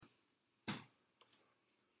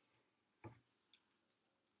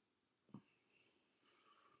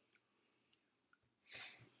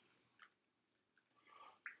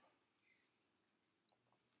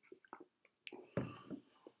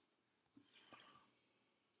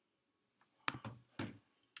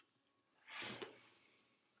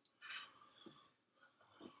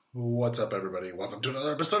What's up, everybody? Welcome to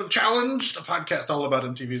another episode of Challenge, the podcast all about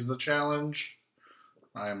MTV's The Challenge.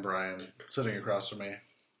 I am Brian. Sitting across from me,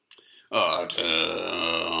 Tim.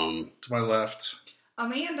 to my left,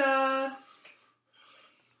 Amanda.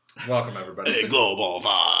 Welcome, everybody. A global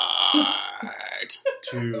fight.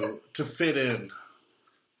 to fit in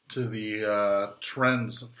to the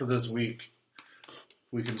trends for this week,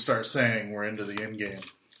 we can start saying we're into the end game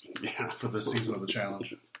for this season of The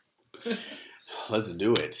Challenge. Let's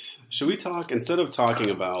do it. Should we talk, instead of talking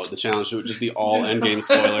about the challenge, should it just be all endgame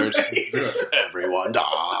spoilers? Let's do it. Everyone dies.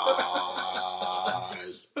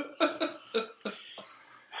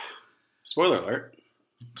 Spoiler alert.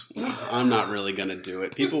 I'm not really going to do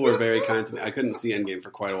it. People were very kind to me. I couldn't see Endgame for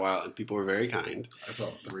quite a while, and people were very kind. I saw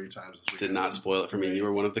it 3 times this week. Did not spoil it for me. You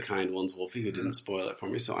were one of the kind ones, Wolfie, who didn't spoil it for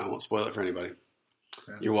me, so I won't spoil it for anybody.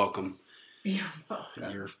 Yeah. You're welcome. You're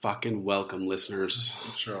welcome. You're fucking welcome, listeners.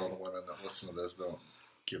 I'm sure all the women that listen to this don't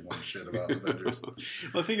give one shit about Avengers.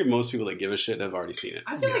 Well, I figure most people that give a shit have already seen it.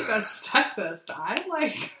 I feel like that's sexist. I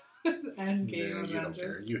like Endgame Yeah, you don't care.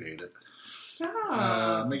 Avengers. You hate it.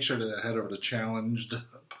 Stop. Make sure to head over to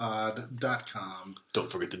challengedpod.com. Don't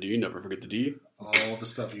forget the D, never forget the D. All the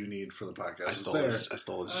stuff you need for the podcast I is stole there, this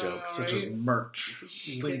joke. such as merch,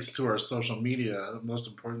 links to our social media, most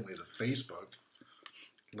importantly to Facebook,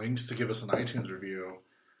 links to give us an iTunes review,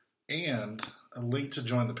 and a link to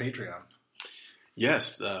join the Patreon.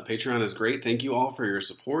 Yes, the Patreon is great. Thank you all for your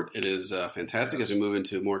support. It is fantastic as we move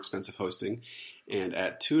into more expensive hosting. And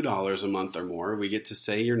at $2 a month or more, we get to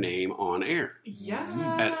say your name on air.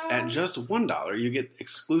 Yeah. At just $1, you get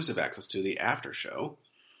exclusive access to the after show.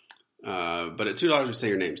 But at $2, we say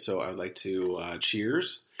your name. So I would like to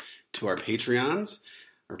cheers to our Patreons,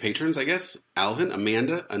 or patrons, I guess. Alvin,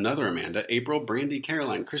 Amanda, another Amanda, April, Brandy,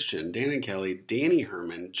 Caroline, Christian, Dan and Kelly, Danny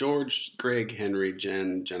Herman, George, Greg, Henry,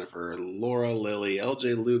 Jen, Jennifer, Laura, Lily,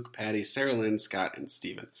 LJ, Luke, Patty, Sarah Lynn, Scott, and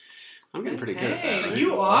Steven. I'm getting pretty good at that. Right?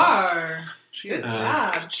 You are. Cheers. Good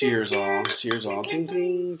job. Cheers all. Cheers all. Ting,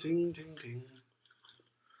 ting, ting, ting, ting.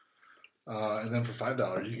 And then for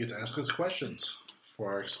 $5, you get to ask us questions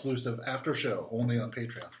for our exclusive after show, only on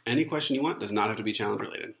Patreon. Any question you want does not have to be challenge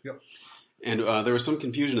related. Yep. And there was some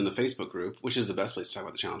confusion in the Facebook group, which is the best place to talk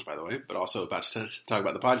about the challenge, by the way, but also about to talk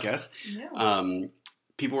about the podcast. Yeah.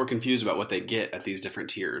 People were confused about what they get at these different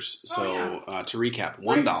tiers. So to recap,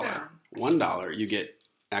 Break it $1. down. $1, you get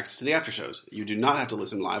access to the after shows. You do not have to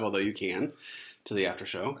listen live, although you can, to the after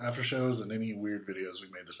show. After shows and any weird videos we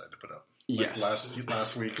may decide to put up. Like Yes.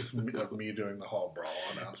 last week's of me doing the Hall Brawl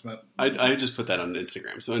announcement. I just put that on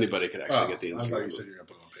Instagram, so anybody could actually get the I thought Instagram. you said you were going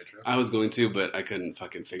to put it on Patreon. I was going to, but I couldn't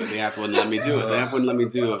fucking figure. The app wouldn't let me do it. The app wouldn't let me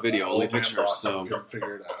do a video, only Old man pictures. boss, So, I couldn't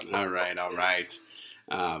figure it out. all right.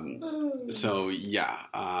 So yeah,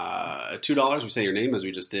 at $2 we say your name as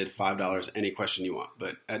we just did. $5 any question you want,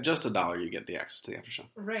 but at just $1 you get the access to the after show,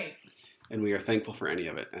 Right. and we are thankful for any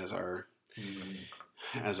of it as our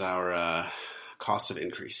costs have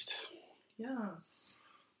increased. Yes.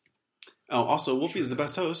 Oh, also Wolfie's the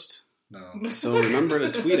best host, No. so remember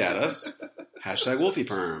to tweet at us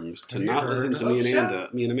 #WolfiePerms to Have you not listen heard to me and of Amanda.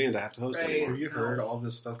 Me and Amanda have to host Right. anymore. Have you heard all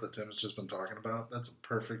this stuff that Tim has just been talking about? That's a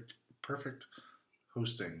perfect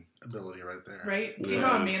hosting ability right there. Right? See Yeah.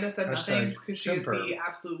 how Amanda said nothing? Hashtag Because she's Timper. the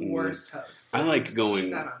absolute worst host. I like Just going.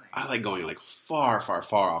 keep that on there. I like going like far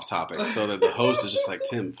off topic, so that the host is just like,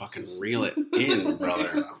 Tim, fucking reel it in,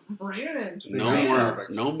 brother. Brandon. Speaking of topic.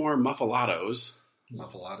 No more muffalados.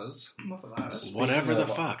 Muffaladas. Muffaladas. Whatever the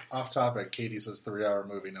Speaking of fuck. Off topic, Katie says 3-hour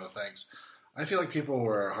movie, no thanks. I feel like people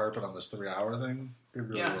were harping on this 3-hour thing. It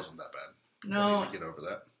really Yeah. wasn't that bad. No. I need to get over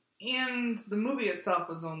that. And the movie itself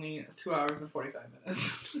was only 2 hours and 45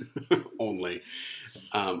 minutes. Only.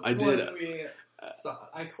 I did. What we saw.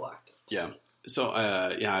 I collected. Yeah. So,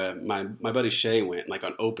 my buddy Shay went like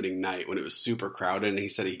on opening night when it was super crowded, and he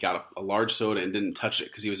said he got a large soda and didn't touch it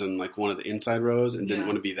because he was in like one of the inside rows and didn't Yeah.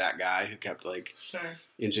 want to be that guy who kept like Sure.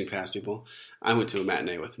 inching past people. I went to a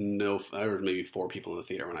matinee with there were maybe 4 people in the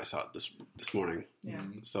theater when I saw it this morning. Yeah.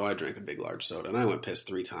 So I drank a big large soda, and I went pissed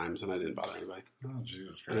 3 times, and I didn't bother anybody. Oh,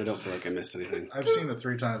 Jesus Christ. And I don't feel like I missed anything. I've seen it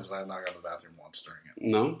 3 times and I've not gone to the bathroom once during it.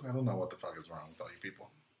 No? I don't know what the fuck is wrong with all you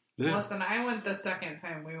people. Yeah. Listen, I went the second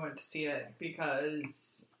time we went to see it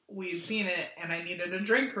because we'd seen it and I needed a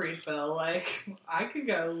drink refill. Like, I could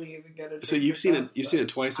go leave and get a drink So you've seen refill, it. You've so- seen it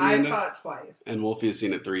twice, I Amanda? saw it twice. And Wolfie has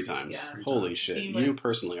seen it 3 times. Yes. Holy shit! He You went-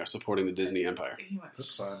 personally are supporting the Disney Empire. He went,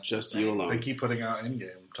 That's fine. Just you If they alone. keep putting out in-game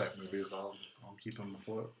type movies, I'll keep them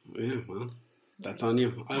afloat. Yeah, well, that's on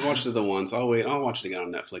you. I watched it the once. I'll wait. I'll watch it again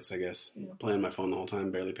on Netflix, I guess. Yeah. Play on my phone the whole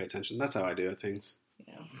time, barely pay attention. That's how I do things.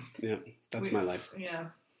 yeah. Yeah, that's We- my life. Yeah.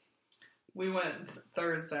 We went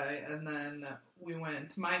Thursday, and then we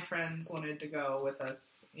went. My friends wanted to go with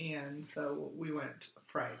us, and so we went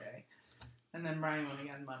Friday. And then Brian went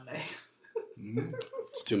again Monday.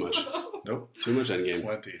 It's too much. Nope. Too much Endgame.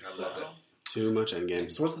 Plenty. I love it. Too much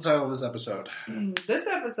Endgame. So what's the title of this episode? This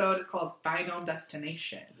episode is called Final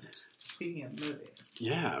Destination. Speaking of movies.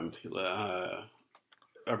 Yeah.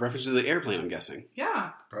 A reference to the airplane, I'm guessing.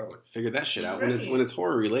 Yeah. Probably. Figured that shit out. When it's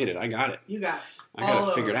horror related, I got it. You got it. I got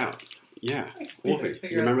it figured out. Yeah. Wolfie,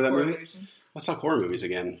 you remember that movie? Let's talk horror movies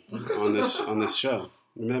again on this show.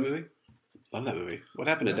 Remember that movie? Love that movie. What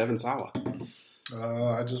happened to Devon Sawa?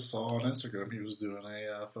 I just saw on Instagram he was doing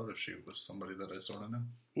a photo shoot with somebody that I sort of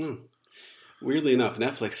know. Weirdly enough,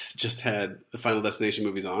 Netflix just had the Final Destination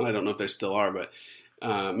movies on. I don't know if there still are, but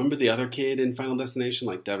remember the other kid in Final Destination,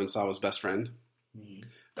 like Devon Sawa's best friend?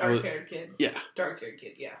 Dark-haired kid. Yeah. Dark-haired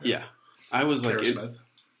kid, yeah. Yeah. I was like... Smith.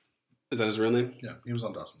 Is that his real name? Yeah, he was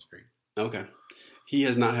on Dawson's Creek. Okay. He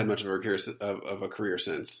has not had much of a career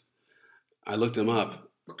since. I looked him up.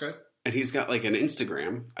 Okay. And he's got like an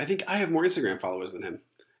Instagram. I think I have more Instagram followers than him.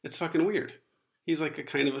 It's fucking weird. He's like a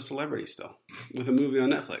kind of a celebrity still with a movie on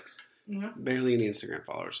Netflix. Yeah. Barely any Instagram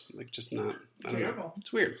followers. Like just not. I don't know.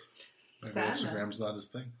 It's weird. Maybe Instagram's not his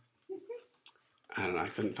thing. I don't know. I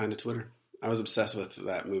couldn't find a Twitter. I was obsessed with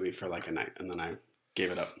that movie for like a night, and then I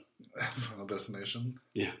gave it up. Final Destination?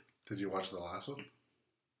 Yeah. Did you watch the last one?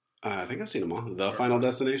 I think I've seen them all. The Final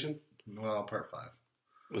Destination? Well, part 5.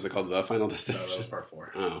 Was it called The Final Destination? No, that was part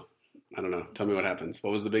 4. Oh. I don't know. Tell me what happens.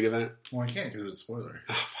 What was the big event? Well, I can't because it's a spoiler.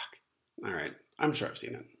 Oh, fuck. All right. I'm sure I've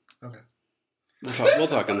seen it. Okay. We'll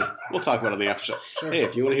talk about it on the after show. Sure. Hey,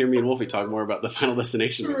 if you want to hear me and Wolfie talk more about the Final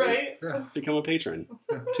Destination movies, become a patron.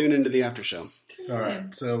 Yeah. Tune into the after show. All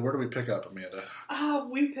right. So where do we pick up, Amanda?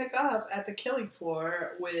 We pick up at the killing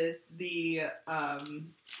floor with the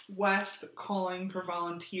Wes calling for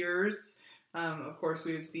volunteers. Of course,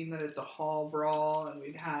 we've seen that it's a hall brawl, and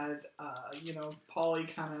we've had,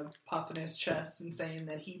 Paulie kind of puffing his chest and saying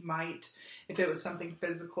that he might, if it was something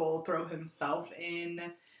physical, throw himself in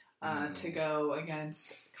to go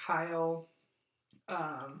against Kyle.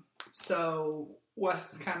 So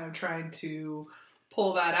Wes is kind of trying to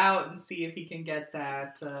pull that out and see if he can get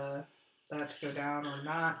that to go down or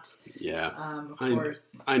not. Yeah. Of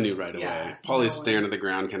course. I knew right away. Paulie's staring at the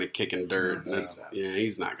ground, kind of kicking dirt.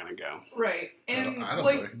 He's not going to go. Right. And I don't know.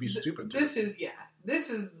 It could be stupid. This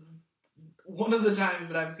is one of the times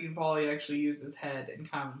that I've seen Paulie actually use his head and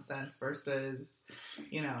common sense versus,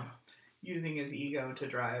 using his ego to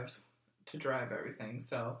drive everything.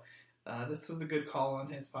 So this was a good call on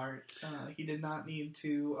his part. He did not need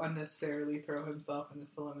to unnecessarily throw himself in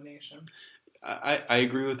this elimination. I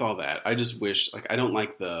agree with all that. I just wish, I don't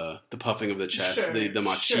like the puffing of the chest, the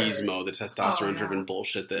machismo, the testosterone-driven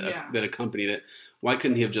bullshit that accompanied it. Why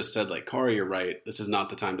couldn't he have just said, Kari, you're right. This is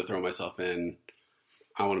not the time to throw myself in.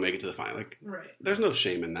 I want to make it to the final. There's no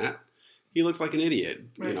shame in that. He looked like an idiot,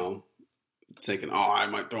 thinking, I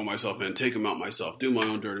might throw myself in, take him out myself, do my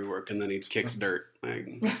own dirty work, and then he kicks dirt.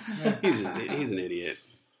 He's an idiot.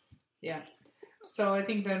 Yeah. So I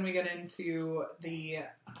think then we get into the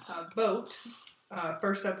vote.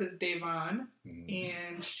 First up is Davon,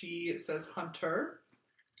 and she says Hunter.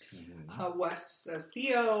 Wes says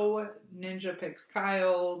Theo. Ninja picks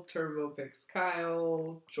Kyle. Turbo picks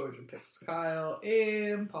Kyle. Georgia picks Kyle.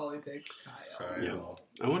 And Polly picks Kyle.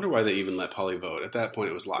 Yeah. I wonder why they even let Polly vote. At that point,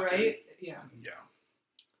 it was locked in. Right? Yeah.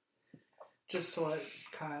 Just to let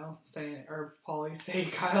Kyle say, or Polly say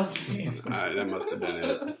Kyle's name. That must have been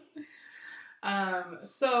it.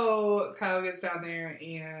 So Kyle gets down there,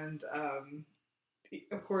 and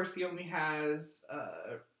of course he only has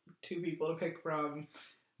 2 people to pick from,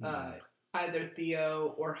 either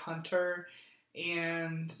Theo or Hunter.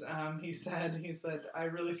 And he said, I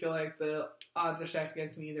really feel like the odds are stacked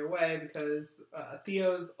against me either way because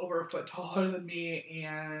Theo's over a foot taller than me,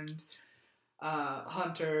 and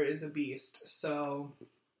Hunter is a beast. So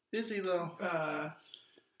is he though?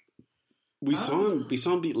 We saw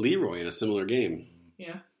him beat Leroy in a similar game.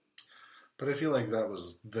 Yeah. But I feel like that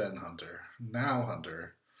was then Hunter. Now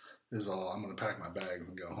Hunter is all, I'm going to pack my bags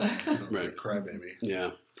and go home because I'm a crybaby.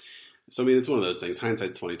 Yeah. So, it's one of those things.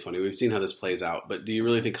 Hindsight's 20/20. We've seen how this plays out. But do you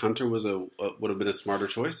really think Hunter would have been a smarter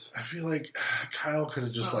choice? I feel like Kyle could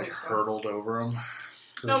have just, hurtled over him.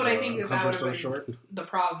 No, but I think that would have been short. The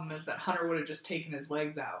problem is that Hunter would have just taken his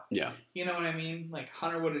legs out. Yeah. You know what I mean?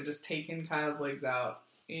 Hunter would have just taken Kyle's legs out.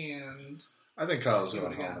 And I think Kyle's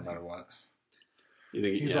going home no matter what. You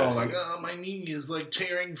think he's all my knee is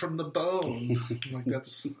tearing from the bone.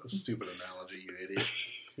 That's a stupid analogy, you idiot.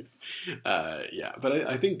 But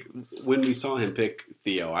I think when we saw him pick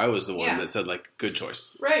Theo, I was the one that said, like, good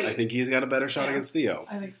choice. Right. I think he's got a better shot against Theo.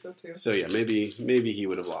 I think so, too. So, yeah, maybe he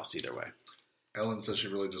would have lost either way. Ellen says she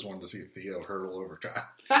really just wanted to see Theo hurdle over Kyle.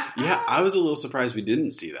 Yeah, I was a little surprised we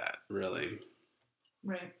didn't see that, really.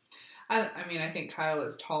 Right. I mean, I think Kyle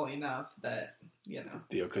is tall enough that,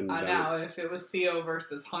 Theo couldn't. Now, if it was Theo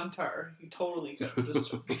versus Hunter, he totally could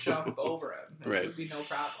just jump over him. It would be no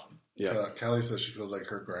problem. Yeah. Callie says she feels like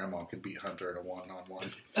her grandma could beat Hunter in a one-on-one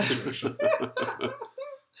situation.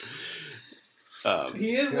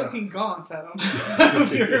 He is looking gaunt. I don't know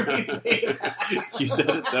if you heard me say that. You said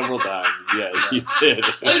it several times. Yes, you did.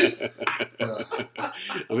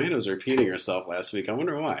 Amanda was repeating herself last week. I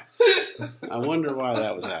wonder why. I wonder why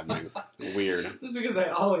that was happening. Weird. Just because I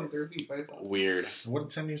always repeat myself. Weird. What did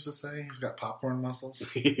Tim used to say? He's got popcorn muscles.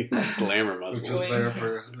 Glamour muscles. Which is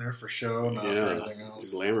there for show, not for anything else.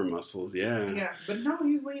 Glamour muscles, yeah. Yeah, but no,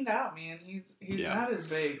 he's leaned out, man. He's not as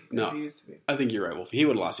big as he used to be. I think you're right, Wolf. He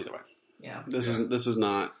would have lost either way. Yeah. This was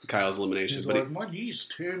not Kyle's elimination. He's but like, my knees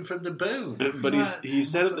turn from the bone. But he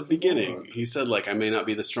said at the beginning, he said, like, I may not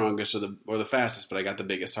be the strongest or the fastest, but I got the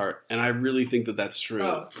biggest heart. And I really think that that's true.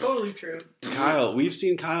 Oh, totally true. Kyle, we've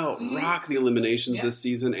seen Kyle rock the eliminations this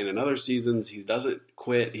season and in other seasons. He doesn't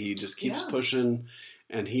quit. He just keeps pushing.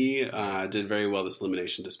 And he did very well this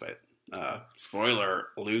elimination despite, spoiler,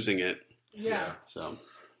 losing it. Yeah. So,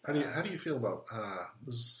 how do you feel about,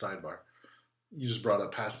 this is a sidebar. You just brought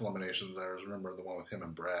up past eliminations. I remember the one with him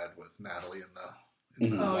and Brad with Natalie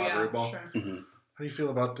in the lottery ball. Sure. Mm-hmm. How do you feel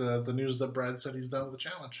about the news that Brad said he's done with the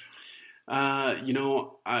challenge?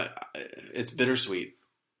 It's bittersweet.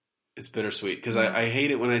 It's bittersweet because I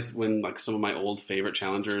hate it when like some of my old favorite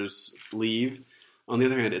challengers leave. On the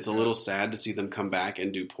other hand, it's a little sad to see them come back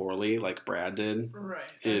and do poorly like Brad did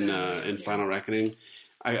in Final Reckoning.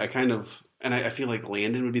 I kind of. And I feel like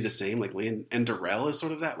Landon would be the same. Like and Darrell is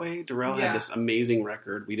sort of that way. Darrell had this amazing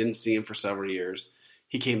record. We didn't see him for several years.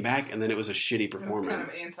 He came back, and then it was a shitty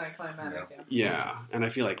performance. It was kind of anticlimactic. Yeah, and I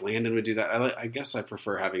feel like Landon would do that. I guess I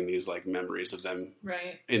prefer having these like memories of them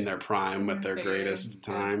in their prime with their greatest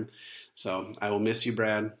time. So I will miss you,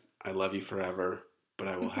 Brad. I love you forever. But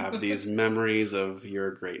I will have these memories of your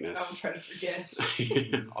greatness. I'll try to forget.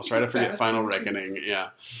 I'll try to forget Final Reckoning, yeah.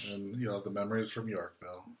 And, the memories from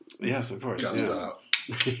Yorkville. Yes, of course. Guns out.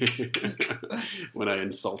 When I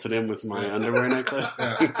insulted him with my underwear necklace.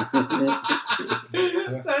 That's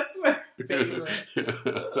my favorite.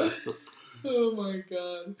 Oh, my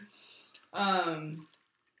God.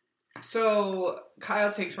 So,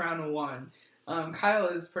 Kyle takes round one. Kyle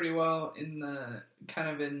is pretty well in the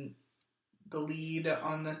lead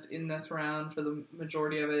in this round for the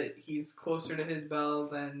majority of it. He's closer to his bell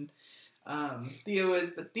than Theo is,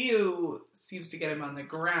 but Theo seems to get him on the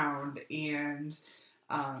ground, and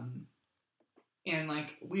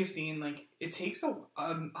like we've seen, like it takes a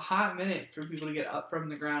hot minute for people to get up from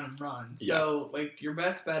the ground and run. Yeah. So like your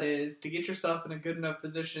best bet is to get yourself in a good enough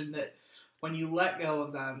position that when you let go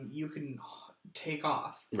of them, you can take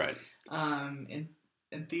off. Right.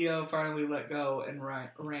 And Theo finally let go and ran,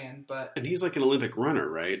 and he's like an Olympic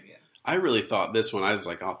runner, right? Yeah. I really thought this one. I was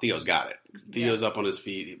like, "Oh, Theo's got it. Theo's up on his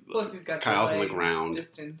feet. Plus, he's got Kyle's on the ground,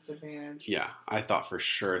 distance advantage." Yeah, I thought for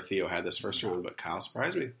sure Theo had this first round, but Kyle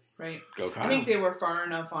surprised me. Right, go Kyle. I think they were far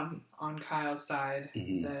enough on Kyle's side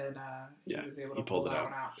that he was able to pull that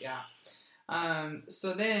one out. Yeah.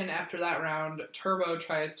 So then after that round, Turbo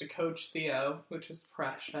tries to coach Theo, which is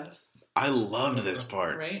precious. I loved this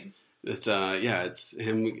part. Right. It's it's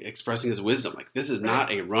him expressing his wisdom. Like, this is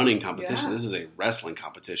not a running competition. Yeah. This is a wrestling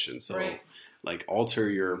competition. So, like, alter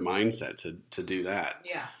your mindset to do that.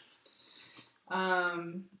 Yeah.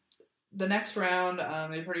 The next round,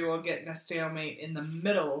 they pretty well get in a stalemate in the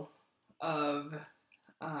middle of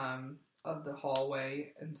the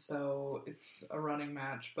hallway, and so it's a running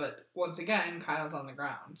match. But once again, Kyle's on the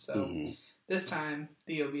ground. So this time,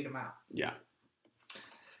 Theo beat him out. Yeah.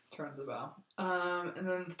 Turns the bell. And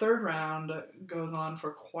then the third round goes on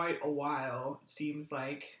for quite a while. It seems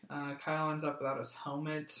like Kyle ends up without his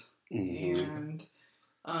helmet, and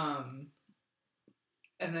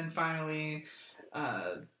then finally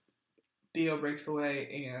Theo breaks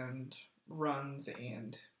away and runs,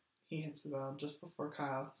 and he hits the bell just before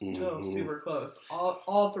Kyle. Still super close.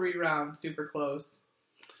 All 3 rounds super close.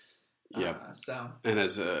 Yeah. And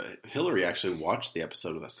as Hillary actually watched the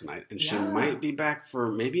episode with us tonight, and she might be back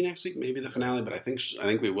for maybe next week, maybe the finale, but I think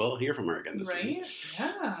we will hear from her again this season.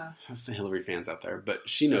 Yeah. The Hillary fans out there, but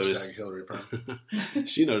she noticed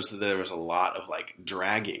she noticed that there was a lot of like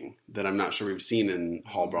dragging that I'm not sure we've seen in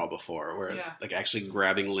Hall Brawl before, where like actually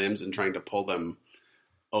grabbing limbs and trying to pull them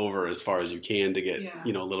over as far as you can to get,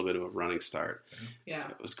 a little bit of a running start. Yeah.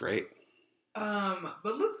 It was great. But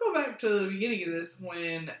let's go back to the beginning of this.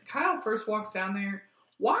 When Kyle first walks down there,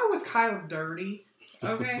 why was Kyle dirty?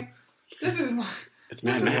 Okay? This is my... It's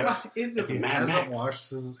Mad Max. It's Mad Max. He hasn't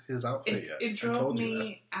washed his outfit yet. It drove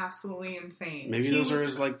me absolutely insane. Maybe those are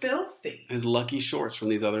his filthy. His lucky shorts from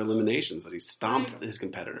these other eliminations that he stomped his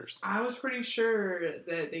competitors. I was pretty sure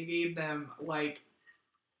that they gave them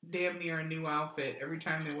damn near a new outfit every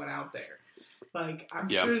time they went out there. I'm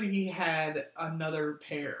sure that he had another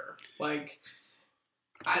pair.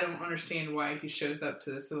 I don't understand why he shows up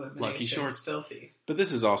to this elimination. Lucky shorts, filthy. But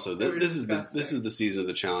this is also this is the season of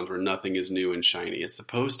the challenge where nothing is new and shiny. It's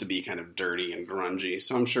supposed to be kind of dirty and grungy.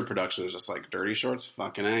 So I'm sure production was just like, dirty shorts,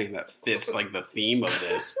 fucking A, that fits the theme of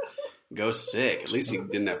this. Go sick. At least he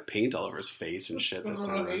didn't have paint all over his face and shit this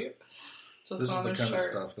time. This is the kind of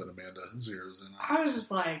stuff that Amanda zeroes in on. I was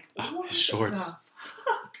just like, his shorts.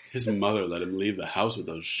 His mother let him leave the house with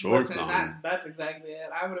those shorts on. That's exactly it.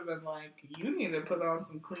 I would have been like, you need to put on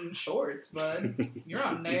some clean shorts, bud. You're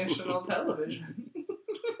on national television.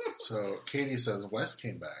 So Katie says Wes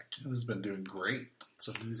came back and has been doing great.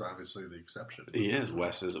 So he's obviously the exception. He is.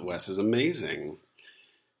 Wes is amazing.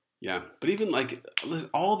 Yeah, but even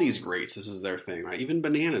all these greats, this is their thing, right? Even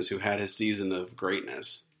Bananas, who had his season of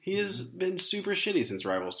greatness, he has been super shitty since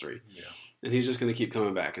Rivals 3. Yeah. And he's just going to keep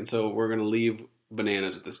coming back. And so we're going to leave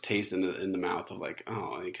Bananas with this taste in the mouth of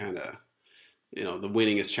he kind of, the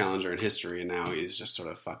winningest challenger in history, and now he's just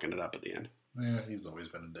sort of fucking it up at the end. Yeah, he's always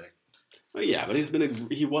been a dick. Well, yeah, but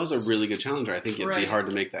he was a really good challenger. I think it'd be hard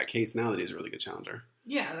to make that case now that he's a really good challenger.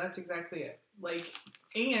 Yeah, that's exactly it.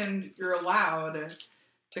 And you're allowed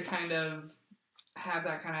to kind of have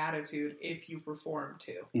that kind of attitude if you perform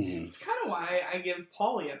too. Mm-hmm. It's kind of why I give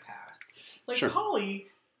Pauly a pass. Sure. Pauly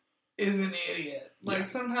is an idiot.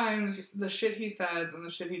 Sometimes the shit he says and the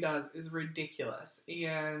shit he does is ridiculous.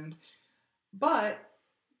 But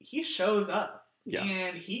he shows up. Yeah.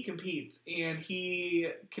 And he competes. And he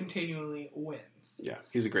continually wins. Yeah,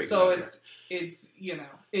 he's a great guy. So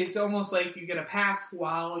it's almost like you get a pass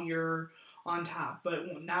while you're on top.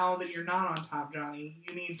 But now that you're not on top, Johnny,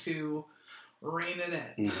 you need to rein it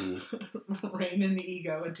in. Mm-hmm. Rein in the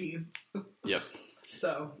ego of teens. Yep.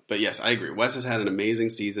 So, but yes, I agree. Wes has had an amazing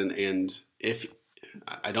season, and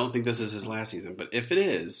I don't think this is his last season, but if it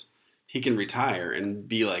is, he can retire and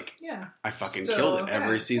be like, I fucking killed it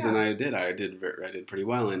every season. I did pretty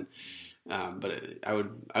well, and but I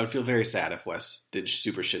would feel very sad if Wes did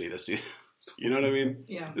super shitty this season. You know what I mean?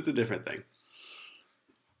 Yeah, it's a different thing.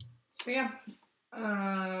 So yeah,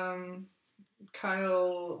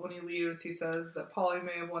 Kyle, when he leaves, he says that Pauly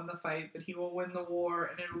may have won the fight, but he will win the war,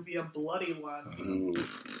 and it will be a bloody one.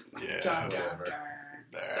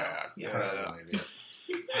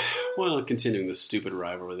 Well, continuing the stupid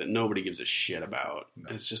rivalry that nobody gives a shit about. No.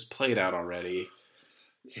 It's just played out already.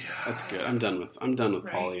 Yeah, that's good. I'm done with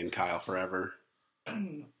Pauly and Kyle forever.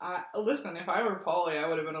 Listen, if I were Pauly, I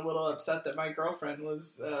would have been a little upset that my girlfriend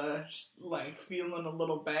was feeling a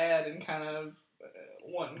little bad and kind of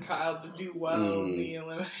wanting Kyle to do well in the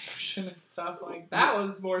elimination and stuff. That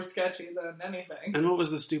was more sketchy than anything. And what was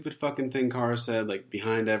the stupid fucking thing Cara said?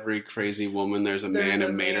 Behind every crazy woman, there's a man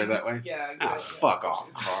who made her that way? Yeah, exactly. Fuck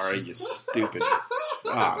off, Cara, you stupid.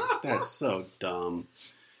 That's so dumb.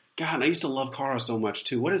 God, and I used to love Cara so much,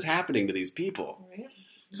 too. What is happening to these people? Right.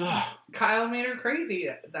 Kyle made her crazy.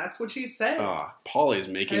 That's what she said. Pauly's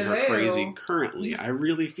making her crazy currently. I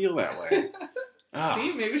really feel that way.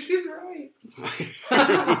 See, maybe she's right.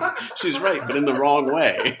 She's right, but in the wrong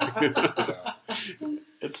way.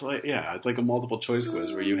 It's like a multiple choice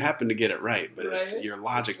quiz where you happen to get it right, but it's your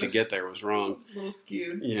logic to get there was wrong. It's a little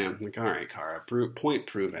skewed. Yeah, all right, Cara, point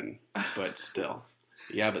proven, but still.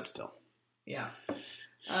 Yeah, but still. Yeah.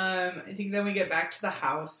 I think then we get back to the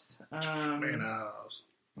house.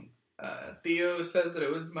 Theo says that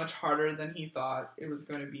it was much harder than he thought it was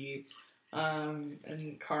going to be. And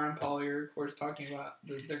Cara and Pauly are, of course, talking about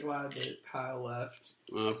they're glad that Kyle left.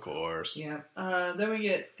 Of course. Yeah. Then we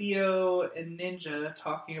get Theo and Ninja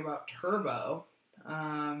talking about Turbo.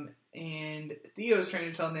 And Theo's trying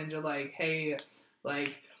to tell Ninja, hey,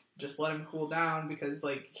 just let him cool down because,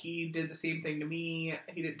 he did the same thing to me.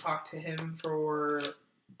 He didn't talk to him for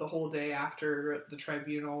the whole day after the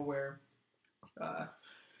tribunal where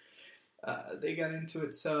they got into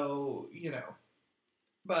it. So,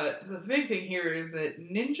 But the big thing here is that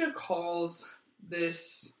Ninja calls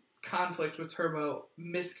this conflict with Turbo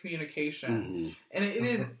miscommunication. Mm-hmm. And it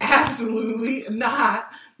is absolutely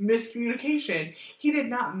not miscommunication. He did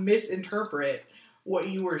not misinterpret what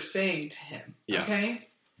you were saying to him. Yeah. Okay?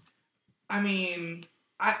 I mean,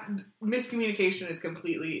 miscommunication is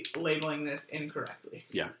completely labeling this incorrectly.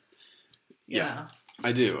 Yeah. Yeah.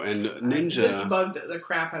 I do. And Ninja... This bugged the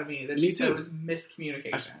crap out of me that she said it was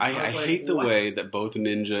miscommunication. I hate the way that both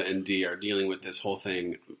Ninja and Dee are dealing with this whole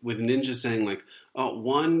thing. With Ninja saying like, "Oh,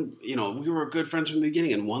 one, we were good friends from the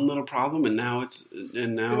beginning, and one little problem, and now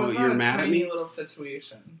you're mad at me." Little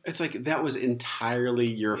situation. It's like that was entirely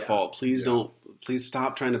your fault. Please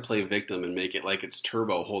stop trying to play victim and make it like it's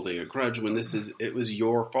Turbo holding a grudge when it was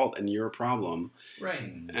your fault and your problem. Right.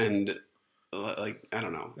 And like, I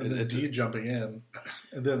don't know. And then Dee jumping in,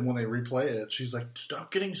 and then when they replay it, she's like,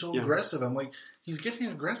 "Stop getting so aggressive." I'm like, he's getting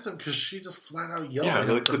aggressive because she just flat out yelled at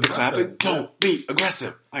him. Like with the clapping, "Don't be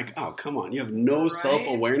aggressive." Like, oh, come on. You have no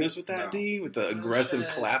self-awareness with that, Dee, with the aggressive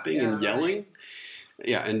clapping and yelling. Right.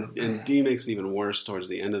 Yeah, and Dee makes it even worse towards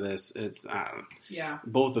the end of this. It's, I don't know. Yeah.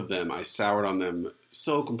 Both of them, I soured on them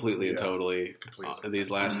so completely and totally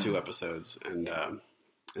these last 2 episodes. And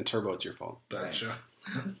Turbo, it's your fault. Gotcha.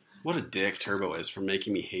 What a dick Turbo is for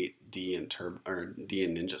making me hate Dee and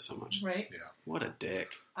Ninja so much. Right. Yeah. What a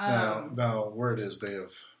dick. Now, word is they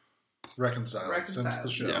have reconciled since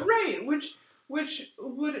the show. Yeah. Right, which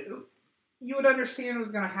you would understand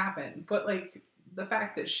was going to happen, but like the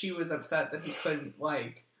fact that she was upset that he couldn't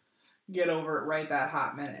like get over it right that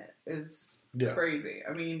hot minute is crazy.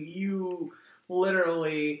 I mean, you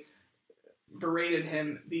literally berated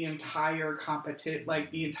him the entire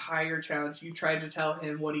the entire challenge. You tried to tell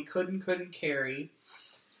him what he could and couldn't carry.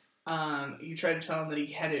 You tried to tell him that he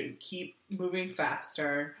had to keep moving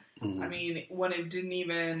faster. Mm-hmm. I mean, when it didn't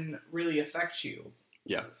even really affect you.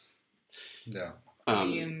 Yeah. Yeah. I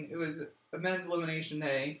mean, it was a men's elimination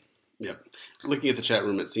day. Yep. Looking at the chat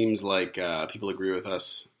room, it seems like people agree with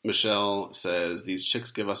us. Michelle says, "These chicks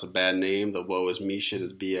give us a bad name. The woe is me shit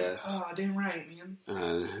is BS." Oh, damn right, man.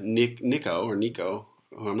 Nico,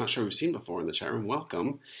 who I'm not sure we've seen before in the chat room,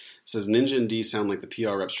 welcome, says, "Ninja and Dee sound like the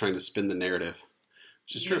PR reps trying to spin the narrative."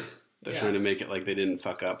 Which is true. They're trying to make it like they didn't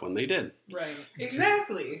fuck up when they did. Right.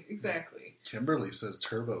 Exactly. Kimberly says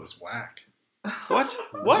Turbo is whack. What?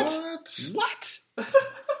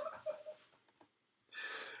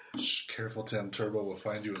 Careful, Tim. Turbo will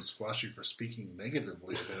find you and squash you for speaking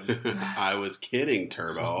negatively of him. I was kidding,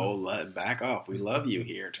 Turbo. Back off. We love you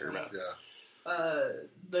here, Turbo. Yeah.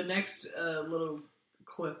 The next little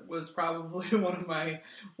clip was probably one of my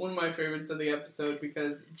favorites of the episode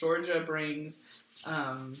because Georgia brings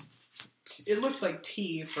it looks like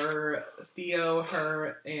tea for Theo,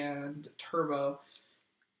 her, and Turbo.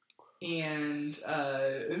 And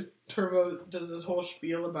Turbo does this whole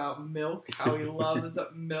spiel about milk, how he loves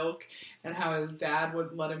milk, and how his dad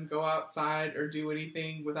wouldn't let him go outside or do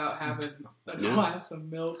anything without having a glass of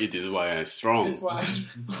milk. It is why I'm strong. It's why,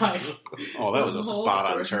 oh, that was a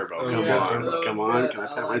spot on Turbo. Come on. Can I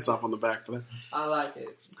pat myself on the back for that? I like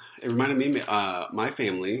it. It reminded me, my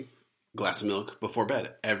family, glass of milk before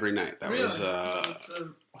bed every night. That was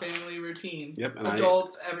the family routine. Yep. And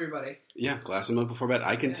adults, everybody. Yeah, glass of milk before bed.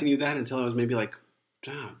 I continued that until I was maybe like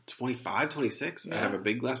 25, 26. Yeah. I'd have a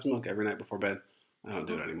big glass of milk every night before bed. I don't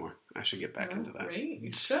do it anymore. I should get back into that. Great.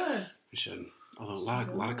 You should. I should. Although a lot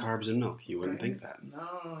of carbs in milk. You wouldn't think that. No,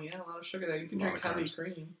 a lot of sugar there. You can drink heavy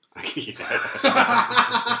cream. My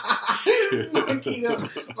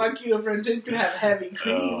keto friend Tim could have heavy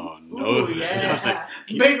cream. Oh, no. Ooh, yeah.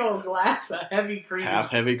 Big old glass of heavy cream. Half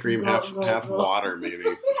heavy cream, half water, maybe.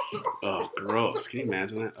 Oh, gross. Can you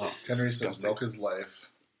imagine that? Oh, Henry says milk is life.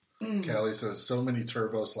 Callie says so many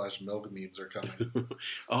Turbo/milk memes are coming.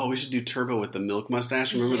 Oh, we should do Turbo with the milk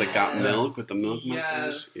mustache. Remember the got milk with the milk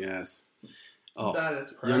mustache? Yes. Oh, that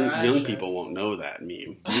is young people won't know that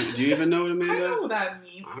meme. Do you even know it, Amanda? I know that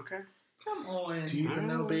meme. Okay. Come on. Do you even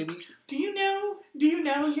know, baby? Do you know?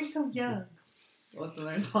 You're so young. Listen,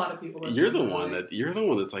 there's a lot of people. You're the one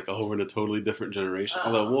that's like over in a totally different generation.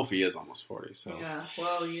 Although Wolfie is almost 40, so yeah.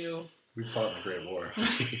 Well, we fought in the Great War.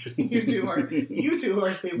 you two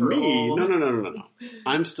are super old. No.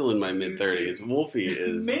 I'm still in my mid-30s. Wolfie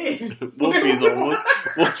is Wolfie's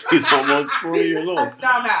almost 40 years old.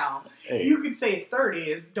 Now. Hey. You could say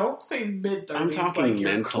 30s. Don't say mid-30s. I'm talking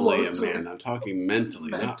mentally, Amanda. I'm talking mentally.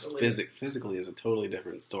 Not physically is a totally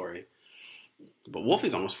different story. But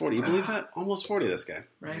Wolfie's almost 40. You believe that? Almost 40, this guy.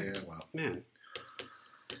 Right. Yeah, wow. Man.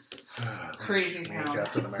 Crazy town.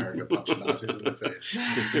 Captain America punching Nazis in the face.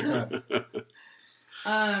 Good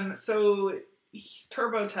time. So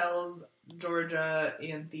Turbo tells Georgia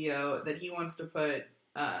and Theo that he wants to put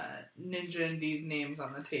Ninja and Dee's names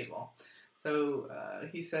on the table. So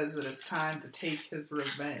he says that it's time to take his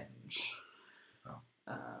revenge.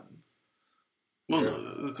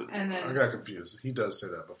 Well, And then I got confused. He does say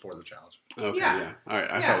that before the challenge. Okay, yeah. All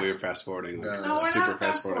right, I thought we were fast forwarding. No, we're not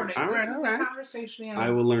fast forwarding. All right. Conversation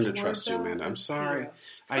I will learn to trust you, Amanda. I'm sorry.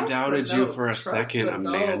 I doubted you for a second,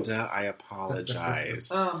 Amanda. I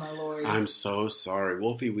apologize. Oh, my Lord. I'm so sorry.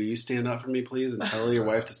 Wolfie, will you stand up for me, please, and tell your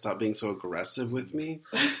wife to stop being so aggressive with me?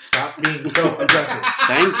 Stop being so aggressive.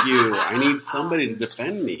 Thank you. I need somebody to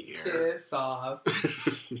defend me here. Piss off.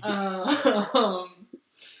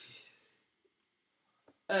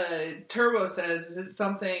 Turbo says, is it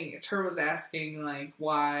something, Turbo's asking, like,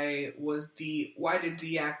 why did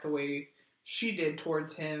Dee act the way she did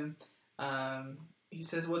towards him? He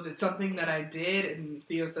says, was it something that I did? And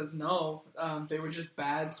Theo says, no, they were just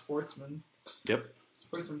bad sportsmen. Yep.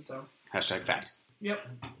 Sportsmen, so. Hashtag fact. Yep.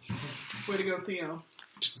 Way to go, Theo.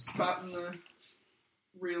 Spotting the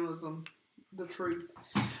realism, the truth.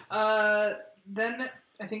 Then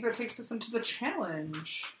I think that takes us into the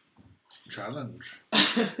challenge.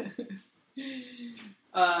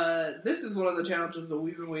 This is one of the challenges that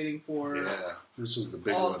we've been waiting for. Yeah, this was the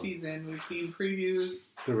big all one. Season. We've seen previews.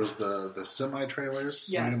 There was the semi trailers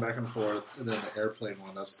swinging back and forth, and then the airplane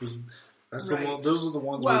one. That's the one. Those are the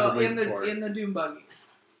ones we were waiting for. In the Doom buggies.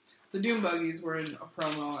 The Doom buggies were in a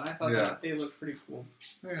promo, and I thought that they looked pretty cool.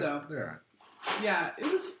 Yeah, so they're yeah, it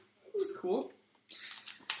was cool.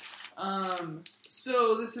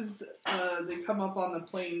 So this is they come up on the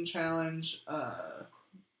plane challenge.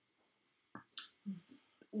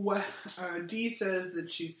 Dee says that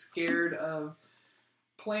she's scared of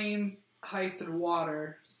planes, heights, and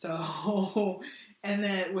water. So, and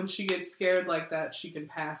then when she gets scared like that, she can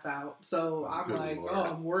pass out. So I'm like, Lord.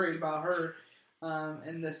 I'm worried about her.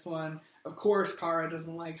 In this one, of course, Cara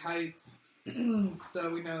doesn't like heights.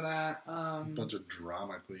 So we know that. Bunch of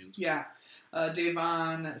drama queens. Yeah.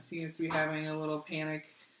 Devon seems to be having a little panic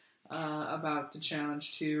about the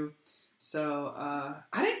challenge too. So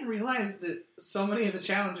I didn't realize that so many of the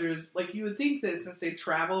challengers, like you would think that since they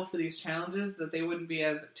travel for these challenges, that they wouldn't be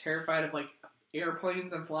as terrified of like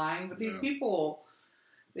airplanes and flying. But these people,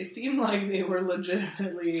 they seem like they were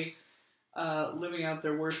legitimately living out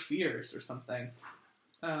their worst fears or something.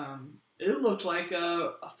 It looked like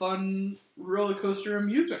a fun roller coaster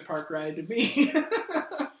amusement park ride to me.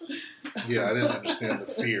 Yeah, I didn't understand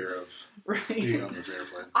the fear of being on this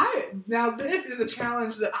airplane. Now this is a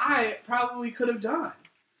challenge that I probably could have done.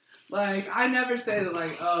 Like, I never say that,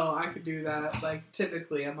 like, oh, I could do that. Like,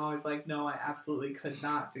 typically, I'm always like, no, I absolutely could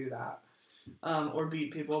not do that. Or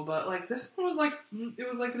beat people. But, like, this one was like, it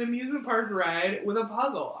was like an amusement park ride with a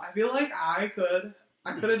puzzle. I feel like I could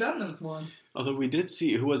have done this one. Although we did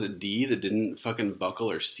see, who was it, Dee, that didn't fucking buckle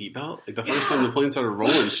her seatbelt? Like, the first time the plane started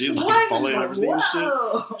rolling, she's like falling over and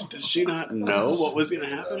shit. Did she not know what was going to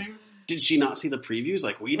happen here? Did she not see the previews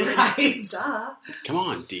like we did? Right, duh. Come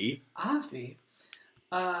on, Dee. Obviously.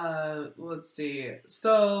 Let's see.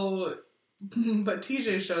 So, but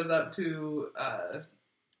TJ shows up to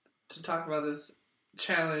talk about this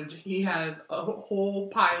challenge. He has a whole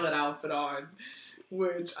pilot outfit on,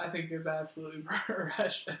 which I think is absolutely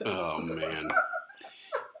precious. Oh, man.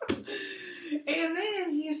 And then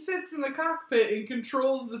he sits in the cockpit and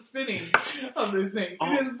controls the spinning of this thing.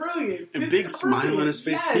 It is brilliant. And big smile on his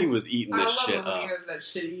face. Yes. He was eating this shit up. He has that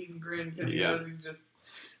shit-eating grin because he knows he's just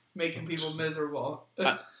making people miserable.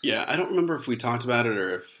 Yeah, I don't remember if we talked about it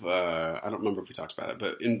or if... I don't remember if we talked about it,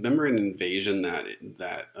 but remember in Invasion that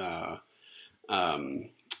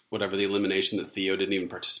whatever the elimination that Theo didn't even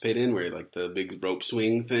participate in, where like the big rope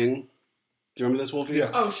swing thing. Do you remember this, Wolfie?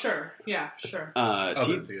 Yeah. Oh, sure. Yeah, sure.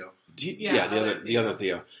 Theo. The other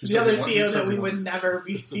Theo. The other Theo that we would never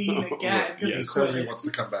be seen again. He says he wants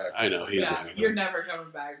to come back. I know. You're never coming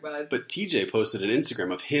back, bud. But TJ posted an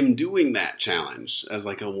Instagram of him doing that challenge as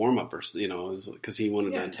like a warm-up or, because he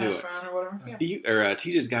wanted to do it. Or whatever. Yeah.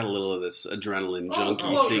 TJ's got a little of this adrenaline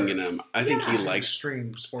junkie thing in him. I think he likes...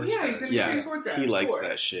 Extreme sports guy. He's an extreme sports guy. He likes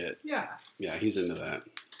that shit. Yeah. Yeah, he's into that.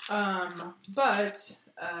 But,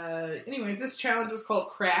 anyways, this challenge was called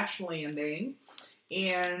Crash Landing.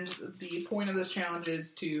 And the point of this challenge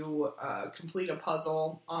is to complete a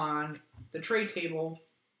puzzle on the tray table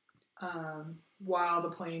while the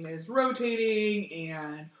plane is rotating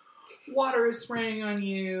and water is spraying on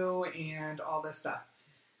you and all this stuff.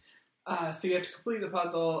 So you have to complete the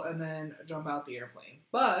puzzle and then jump out the airplane.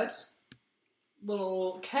 But,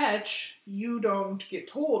 little catch, you don't get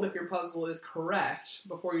told if your puzzle is correct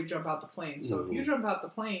before you jump out the plane. So if you jump out the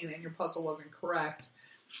plane and your puzzle wasn't correct,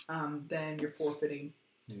 then you're forfeiting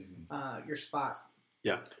your spot.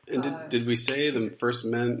 Yeah. And did we say the first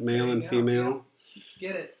male and female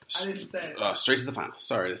Get it. I didn't say it. Straight to the final.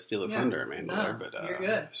 Sorry to steal the thunder, Amanda. No, but you're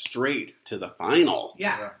good. Straight to the final.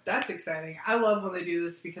 Yeah, that's exciting. I love when they do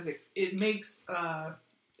this because it makes a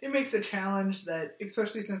challenge that,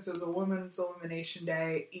 especially since it was a women's elimination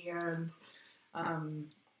day and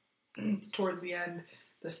it's towards the end,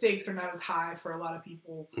 the stakes are not as high for a lot of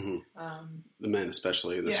people. Mm-hmm. The men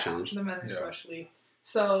especially in this challenge. The men especially.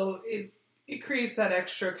 So it creates that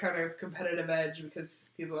extra kind of competitive edge because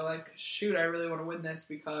people are like, shoot, I really want to win this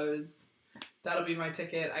because that'll be my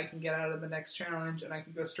ticket. I can get out of the next challenge and I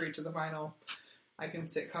can go straight to the final. I can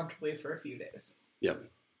sit comfortably for a few days. Yep.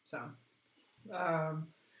 So,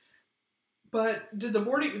 but did the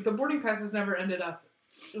boarding passes never ended up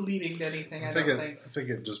leading to anything? I think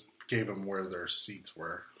it just gave them where their seats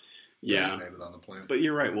were. Yeah. On the plane. But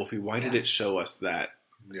you're right, Wolfie. Why did it show us that?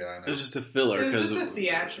 Yeah, I know. It was just a filler. It was just a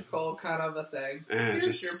theatrical kind of a thing.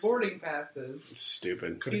 Here's your boarding passes.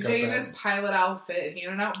 Stupid. TJ in his pilot outfit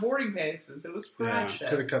handing out boarding passes. It was precious.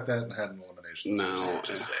 Could have cut that and had an elimination. No.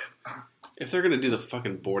 Just saying. If they're going to do the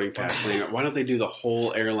fucking boarding pass thing, why don't they do the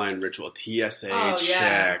whole airline ritual? TSA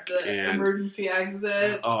check. The emergency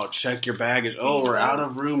exit. Check your baggage. We're out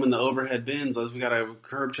of room in the overhead bins. We got to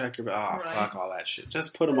curb check your baggage. Fuck all that shit.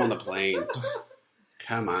 Just put them on the plane.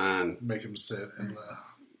 Come on. Make them sit in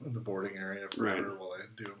the boarding area forever while they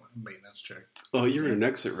do a maintenance check. Oh, you're in an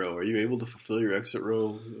exit row. Are you able to fulfill your exit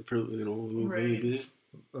row? Right.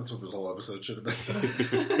 That's what this whole episode should have been.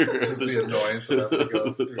 Just the annoyance of having to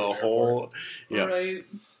go through the whole. Yeah. Right.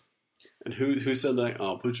 And who said that?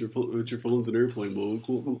 Oh, put your phones in airplane mode.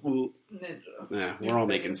 Cool. Ninja. Yeah, we're all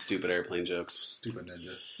making stupid airplane jokes. Stupid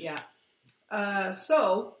ninja. Yeah.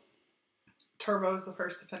 So Turbo's the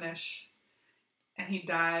first to finish. And he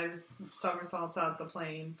dives, somersaults out the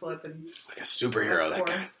plane, flipping. Like a superhero, that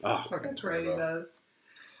guy. Oh, that's right, he does.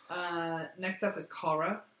 Next up is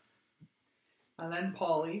Kara. And then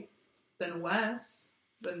Paulie. Then Wes.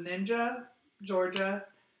 Then Ninja. Georgia.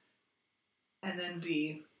 And then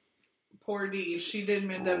Dee. Poor Dee. She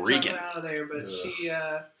didn't end up jumping out of there, but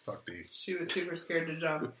Fuck Dee. She was super scared to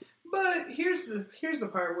jump. But here's the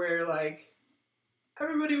part where, like,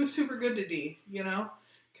 everybody was super good to Dee, you know?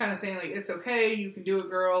 Kind of saying, like, it's okay, you can do it,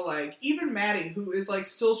 girl. Like, even Maddie, who is, like,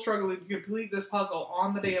 still struggling to complete this puzzle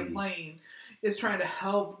on the damn plane, is trying to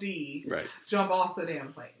help Dee jump off the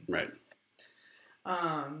damn plane. Right.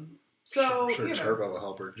 So, I'm sure Turbo will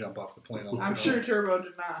help her jump off the plane. I'm sure Turbo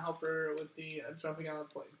did not help her with the jumping out of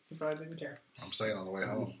the plane. He probably didn't care. I'm saying on the way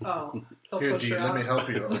home. Oh. Here, Dee, let me help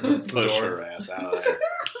you. Push her ass out of there.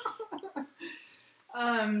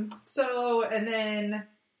 So, and then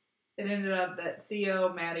it ended up that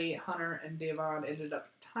Theo, Maddie, Hunter, and Devon ended up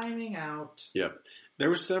timing out. Yep. There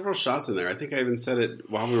were several shots in there. I think I even said it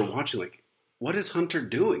while we were watching, like, what is Hunter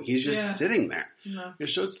doing? He's just sitting there. No. It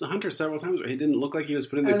shows Hunter several times where he didn't look like he was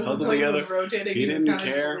putting the puzzle together. Was rotating, he didn't was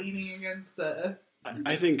care. Just leaning against the...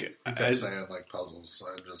 I think... I kept saying, like, puzzles.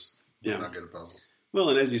 I'm just not good at puzzles. Well,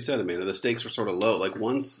 and as you said, Amanda, the stakes were sort of low. Like,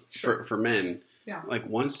 once, for men... Yeah. Like,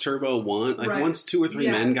 once Turbo won, like, once 2 or 3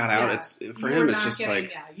 men got out, it's for him, it's just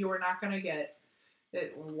like... Yeah, you were not going to get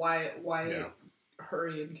it. Why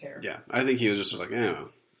hurry and care? Yeah, I think he was just like,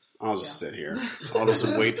 I'll just sit here. I'll just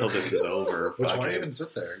wait till this is over. Why even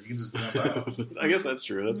sit there? You can just jump out. I guess that's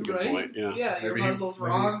true. That's a good point. Yeah. Yeah, your puzzle's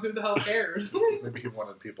wrong. Who the hell cares? Maybe he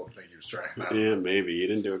wanted people to think he was trying. Yeah, maybe. He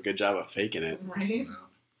didn't do a good job of faking it. Right? No.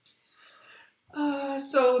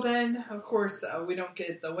 So then, of course, we don't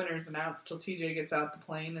get the winners announced till TJ gets out the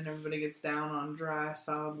plane and everybody gets down on dry,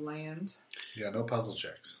 solid land. Yeah, no puzzle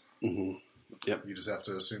checks. Mm-hmm. Yep. You just have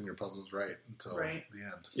to assume your puzzle's right until the end.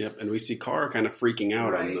 Yep. And we see Kara kind of freaking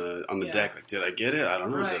out on the deck. Like, did I get it? I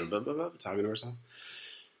don't know. Talking to herself.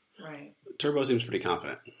 Right. Turbo seems pretty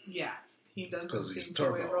confident. Yeah. He doesn't seem to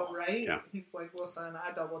roll right. Yeah. He's like, listen,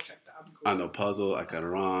 I double checked. I'm cool. I know puzzle. I can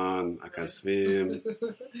run. I can swim.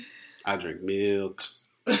 I drink milk.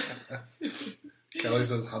 Kelly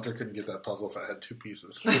says Hunter couldn't get that puzzle if I had 2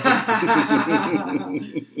 pieces.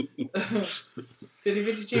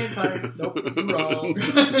 50-50 chance, Hunter. Nope, wrong.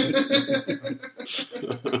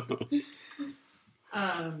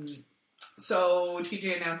 So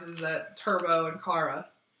TJ announces that Turbo and Kara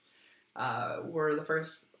were the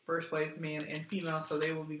first place man and female, so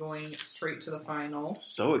they will be going straight to the final.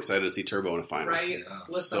 So excited to see Turbo in a final. Right? Yeah.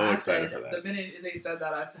 Listen, so excited for that. The minute they said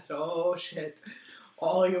that, I said, oh shit.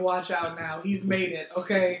 Oh, you watch out now. He's made it,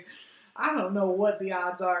 okay? I don't know what the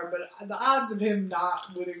odds are, but the odds of him not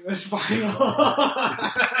winning this final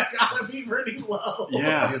gotta be pretty low.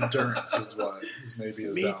 Yeah. The endurance is maybe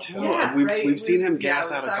his downfall. Too. Yeah, we've seen him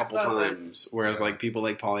gas out a couple times, this. whereas like people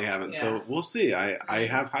like Paulie haven't. Yeah. So we'll see. I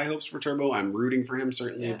have high hopes for Turbo. I'm rooting for him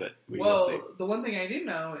certainly, but we'll see. The one thing I do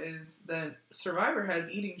know is that Survivor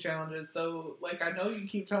has eating challenges. So like I know you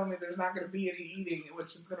keep telling me there's not going to be any eating,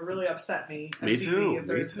 which is going to really upset me. Me too. If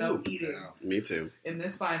there's no eating. Yeah. Me too. In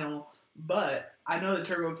this final. But I know that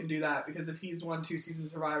Turbo can do that because if he's won 2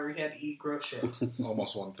 seasons Survivor, he had to eat gross shit.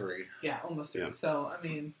 Almost won 3. Yeah, almost 3. Yeah. So, I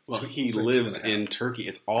mean... Well, he lives in Turkey.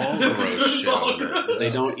 It's all gross shit. They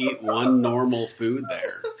don't eat one normal food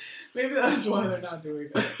there. Maybe that's why they're not doing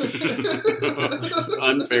it.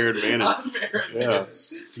 Unfair advantage. Yeah.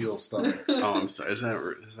 Steel stomach. Oh, I'm sorry. Is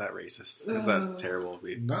that racist? Is that terrible of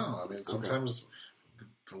me? No, I mean, sometimes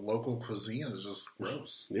the local cuisine is just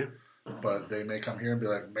gross. Yeah. But they may come here and be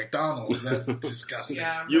like, McDonald's, that's disgusting.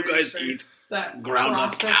 Yeah, you guys eat that ground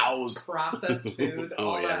up cows. Processed food.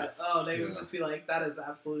 That. Oh, they would just be like, that is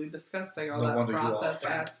absolutely disgusting. All that processed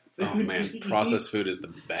ass food. Oh, man. Processed food is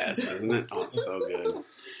the best, isn't it? Oh, it's so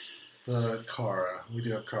good. Cara. We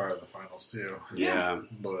do have Cara in the finals, too. Yeah.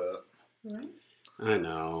 But... I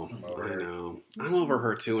know. I'm over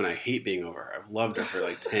her, too, and I hate being over her. I've loved her for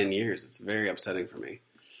like 10 years. It's very upsetting for me.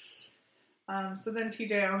 So then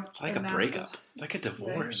TJ... It's like a breakup. It's like a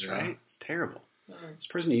divorce, right? It's terrible. This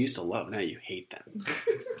person you used to love, now you hate them.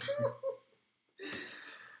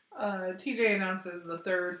 TJ announces the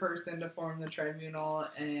third person to form the tribunal,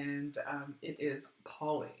 and it is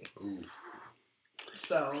Paulie. Ooh.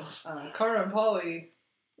 So, Cara and Paulie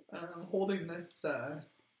holding this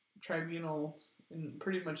tribunal in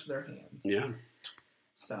pretty much their hands. Yeah.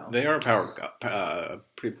 So they are a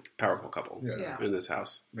pretty powerful couple in this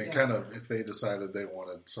house. I mean, kind of, if they decided they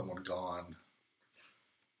wanted someone gone,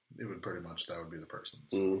 it would that would be the person.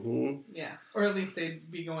 Mm-hmm. Yeah. Or at least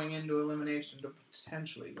they'd be going into elimination to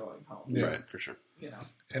potentially going home. Yeah. Right, for sure.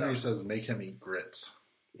 Henry says, make him eat grits.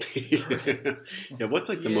 Yeah, what's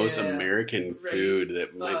like the most American food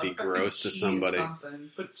that might be gross to somebody?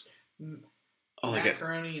 But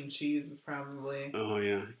macaroni and cheese is probably... Oh,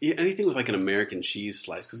 yeah. Anything with like an American cheese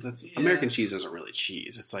slice, because that's American cheese isn't really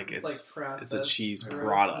cheese. It's like it's a cheese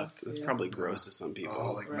product. It's probably gross to some people.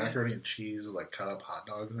 Oh, like macaroni and cheese with like cut up hot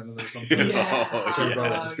dogs in it or something.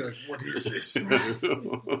 Just be like, what is this?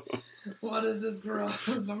 What is this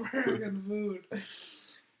gross American food?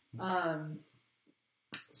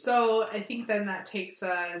 So I think then that takes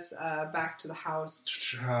us back to the house.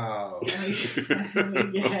 Ciao. We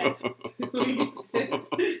get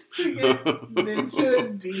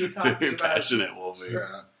Ninja D talking about passionate Wolfie.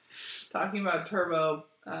 Talking about Turbo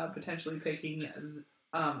potentially picking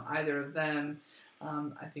either of them.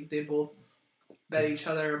 I think they both bet each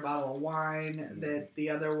other a bottle of wine that the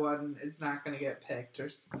other one is not going to get picked or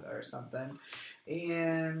something.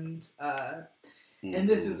 And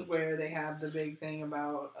this is where they have the big thing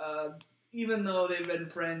about, even though they've been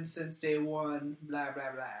friends since day one, blah,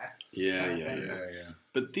 blah, blah. Yeah.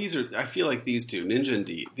 But I feel like these two, Ninja and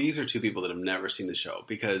D, these are two people that have never seen the show.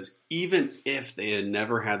 Because even if they had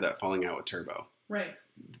never had that falling out with Turbo, right,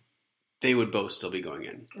 they would both still be going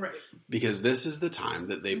in. Right. Because this is the time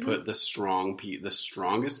that they put the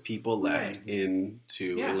strongest people left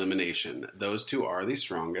into elimination. Those two are the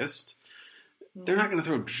strongest. They're not going to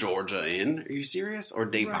throw Georgia in. Are you serious? Or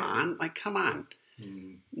Devon? Right. Like, come on.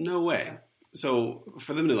 No way. Yeah. So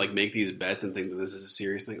for them to like make these bets and think that this is a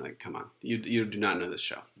serious thing, like, come on. You do not know this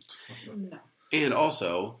show. No. And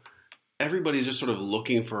also, everybody's just sort of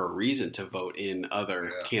looking for a reason to vote in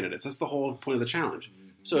other candidates. That's the whole point of the challenge.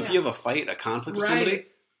 So if you have a fight, a conflict with somebody,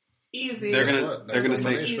 easy. They're gonna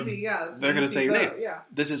say easy. Yeah, they're gonna say your name. Yeah.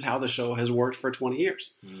 This is how the show has worked for 20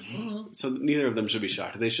 years. Mm-hmm. So neither of them should be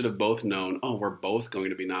shocked. They should have both known. Oh, we're both going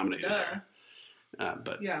to be nominated there.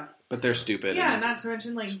 But they're stupid. Yeah, not to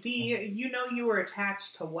mention like D. You were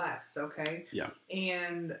attached to Wes, okay? Yeah.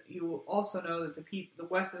 And you also know that the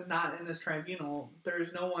Wes is not in this tribunal.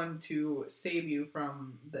 There's no one to save you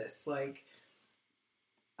from this. Like,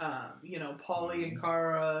 Paulie and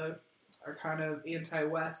Cara are kind of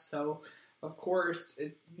anti-Wes, so of course,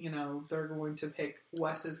 they're going to pick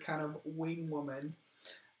Wes's kind of wing woman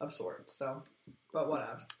of sorts. So, but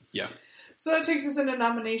whatever. Yeah. So that takes us into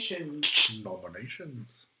nominations.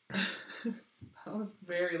 Nominations. That was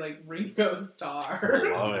very like Ringo Starr. I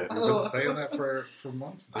love it. We've been saying that for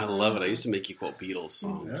months now. I love it. I used to make you quote Beatles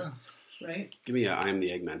songs. Yeah. Right? Give me I am the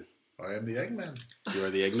Eggman. I am the Eggman. You are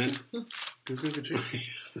the Eggman?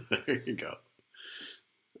 There you go.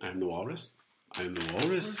 I am the Walrus. I am the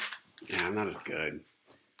Walrus. Yeah, I'm not as good.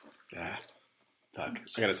 Yeah. Fuck.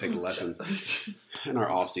 I gotta take lessons. In our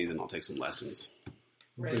off season, I'll take some lessons.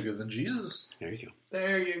 Right. Bigger than Jesus. There you go.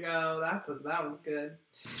 There you go. That was good.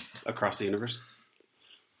 Across the universe?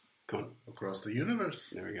 Come on. Across the universe.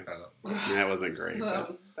 There we go. That wasn't great. That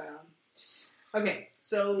was bad. Okay,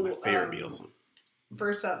 so... My favorite Beatles song.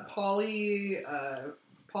 First up, Paulie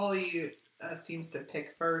seems to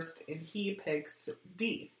pick first, and he picks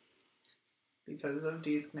D because of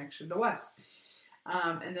D's connection to Wes.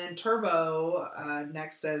 And then Turbo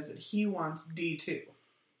next says that he wants D too.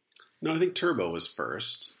 No, I think Turbo was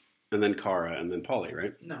first, and then Cara, and then Paulie,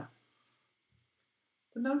 right? No.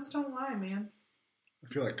 The notes don't lie, man. I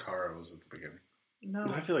feel like Cara was at the beginning. No.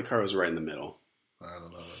 I feel like Cara was right in the middle. I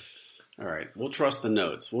don't know. All right, we'll trust the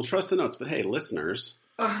notes. But hey, listeners,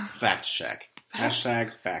 fact check.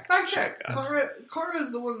 Hashtag fact check us. Cara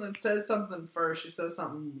is the one that says something first. She says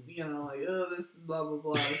something, like, oh, this is blah, blah,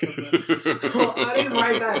 blah, or something. Well, I didn't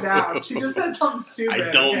write that down. She just said something stupid.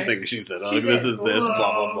 I don't think she said, this is this,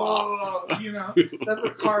 blah, blah, blah. That's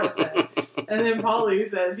what Cara said. And then Paulie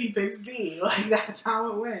says he picks D. Like, that's how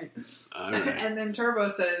it went. All right. And then Turbo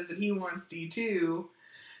says that he wants D too.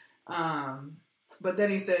 But then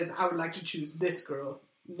he says, I would like to choose this girl,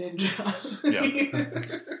 Ninja. Yeah.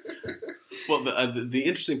 Well, the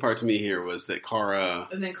interesting part to me here was that Cara...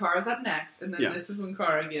 And then Cara's up next. And then this is when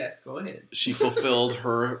Cara, yes, go ahead. She fulfilled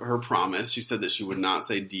her promise. She said that she would not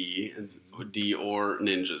say D or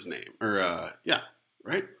Ninja's name. Or,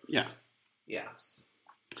 right? Yeah. Yes.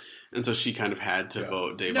 And so she kind of had to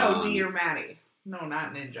vote Devon. No, D or Maddie. No,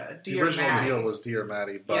 not Ninja. D the or original Maddie. deal was D or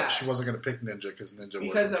Maddie, but she wasn't going to pick Ninja because Ninja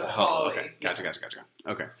because of Paulie. Okay. Gotcha.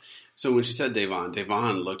 Okay. So when she said Devon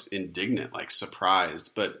looked indignant, like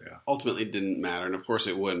surprised, but ultimately it didn't matter. And of course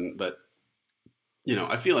it wouldn't. But,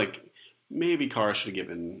 I feel like maybe Cara should have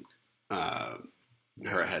given her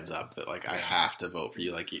a heads up that, like, I have to vote for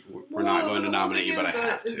you. Like, we're not going to nominate you, but I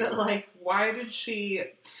have to. Is that, like, why did she...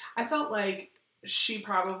 I felt like she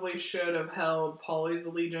probably should have held Paulie's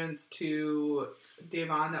allegiance to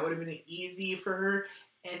Devon. That would have been easy for her,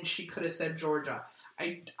 and she could have said Georgia.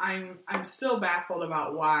 I'm still baffled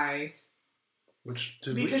about why.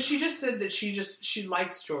 Because she just said that she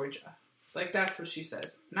likes Georgia. Like, that's what she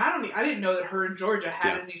says. And I didn't know that her and Georgia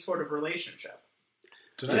had any sort of relationship.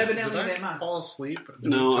 But evidently they must fall asleep.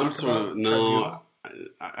 No, I'm sort of no.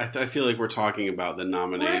 I feel like we're talking about the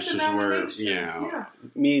nominations where,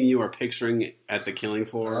 me and you are picturing at the killing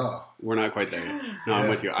floor. Oh. We're not quite there yet. No, I'm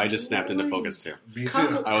with you. I just snapped into focus too. Me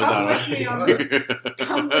too. I was out.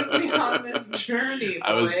 Come with me on this journey,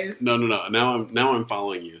 boys. No. Now I'm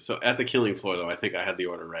following you. So at the killing floor, though, I think I had the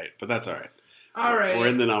order right, but that's all right. All right. We're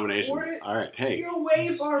in the nominations. All right. Hey. You're way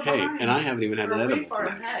far behind. Hey, and I haven't even had an edible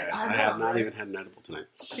tonight, guys. I have not even had an edible tonight.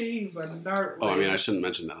 I mean, I shouldn't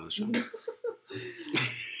mention that on the show.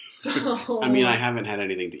 So, I mean, I haven't had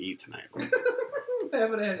anything to eat tonight. I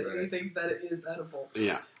haven't had anything that is edible.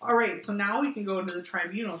 Yeah. All right, so now we can go to the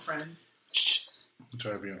tribunal, friends. The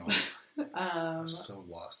tribunal. I'm so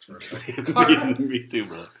lost for a second. Me too,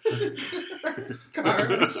 bro.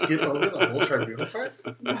 Skip over the whole tribunal part?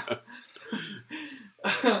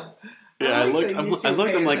 Yeah, I looked. I'm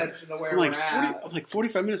like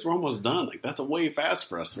 45 minutes. We're almost done. Like, that's a way fast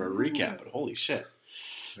for us for a recap. But holy shit!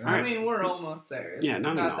 I mean, we're almost there. It's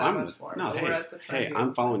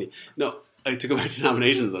I'm following you. No, to go back to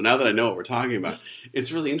nominations though. Now that I know what we're talking about,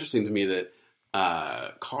 it's really interesting to me that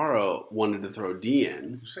Carl wanted to throw D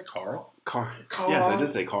in. Did you say Carl? Carl. Yes, I did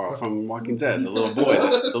say Carl from Walking Dead. The little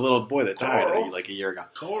boy that died like a year ago.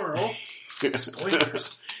 Carl.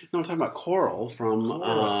 Spoilers. No, I'm talking about Coral from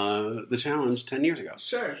the challenge 10 years ago.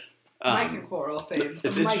 Sure. Mike and Coral fame.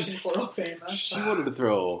 It's interesting. She wanted to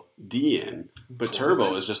throw D in, but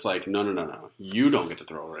Turbo is just like, no. You don't get to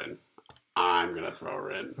throw her in. I'm going to throw her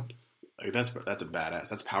in. Like, that's a badass.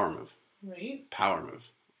 That's a power move. Right? Power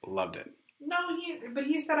move. Loved it. No,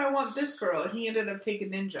 he said, I want this girl, and he ended up taking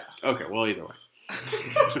Ninja. Okay, well, either way.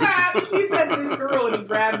 He said this girl and he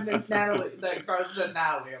grabbed Natalie. That card said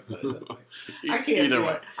Natalie. I can't. Either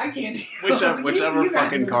way, I can't. Whichever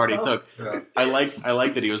fucking card he took. Yeah. I like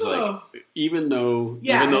that he was like, even though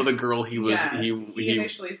the girl he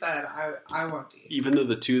initially said I want to. Even though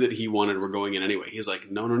the two that he wanted were going in anyway, he's like,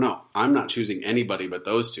 no, I'm not choosing anybody but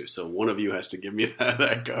those two. So one of you has to give me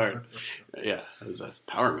that card. Yeah, it was a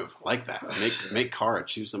power move. I like that. Make Cara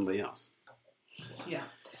choose somebody else. Yeah.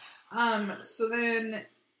 So then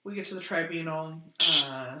we get to the tribunal.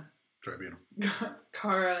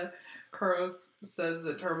 Cara says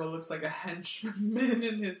that Turbo looks like a henchman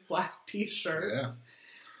in his black t-shirt.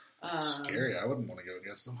 Yeah. Scary. I wouldn't want to go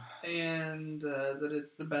against him. And that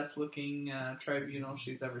it's the best looking tribunal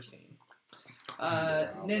she's ever seen.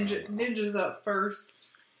 Ninja's up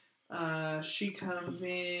first. She comes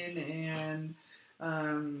in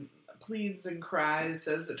and pleads and cries,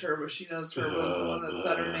 says that she knows Turbo's the one that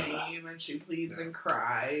said her name, and she pleads and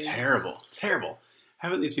cries. Terrible.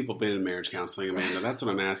 Haven't these people been in marriage counseling, Amanda? That's what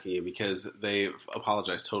I'm asking you, because they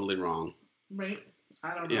apologized totally wrong. Right?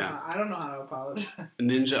 I don't know. I don't know how to apologize.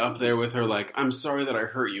 Ninja up there with her like, I'm sorry that I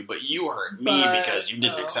hurt you, but you hurt me because you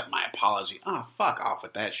didn't accept my apology. Oh, fuck off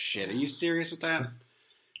with that shit. Are you serious with that?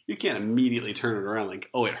 You can't immediately turn it around like,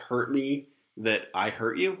 oh, it hurt me that I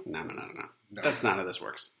hurt you? No. That's not how this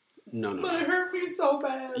works. No. But it hurt me so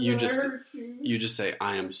bad. I hurt you. You just say,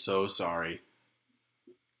 I am so sorry.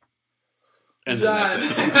 And then that's it.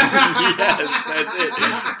 Yes, that's it.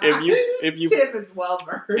 If you Tim is well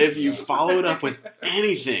versed. If you follow it up with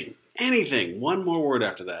anything, one more word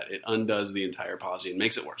after that, it undoes the entire apology and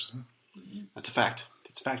makes it worse. That's a fact.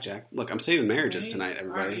 It's a fact, Jack. Look, I'm saving marriages tonight,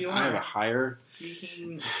 everybody. I have a higher...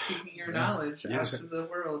 Speaking your knowledge out to the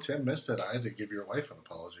world. Tim missed it. I had to give your wife an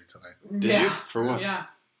apology tonight. Did you? For what? Yeah.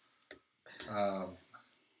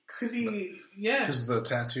 Because the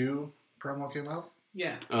tattoo promo came out.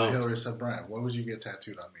 Yeah. Hillary said, Brian, what would you get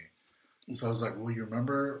tattooed on me? So I was like, well, you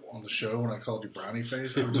remember on the show when I called you brownie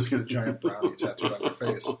face? I would just get a giant brownie tattooed on your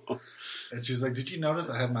face. And she's like, did you notice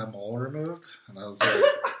I had my mole removed? And I was like,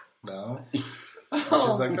 no. And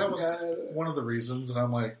she's like, that was one of the reasons. And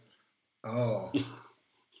I'm like, oh,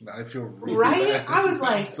 I feel really bad. I was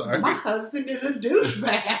like, my husband is a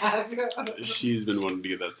douchebag. She's been wanting to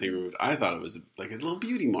get that thing removed. I thought it was like a little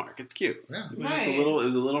beauty mark. It's cute. Yeah. It was just a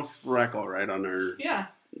little freckle right on her. Yeah.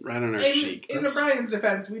 Right on her cheek. In Brian's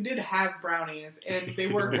defense, we did have brownies, and they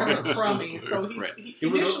were kind of crummy. So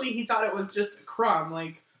he thought it was just a crumb,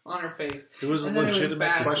 like on her face. It was a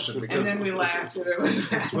legitimate question because and then we laughed and it was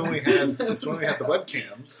bad. It's when we had the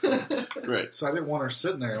webcams, right? So I didn't want her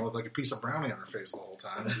sitting there with like a piece of brownie on her face the whole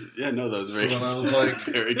time. Yeah, no, that was very. So then I was like,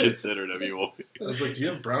 very considerate of you. I was like, "Do you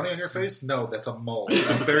have brownie on your face?" No, that's a mole.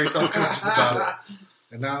 I'm very self-conscious about it.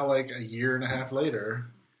 And now, like a year and a half later,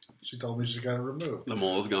 she told me she got it removed. The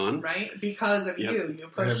mole's gone, right? Because of you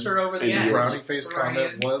pushed her over the edge. The brownie face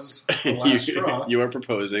comment was the last straw. You are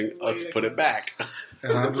proposing. Let's put it back.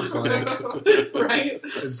 And I'm just like, right?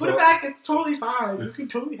 Put it back. It's totally fine. You can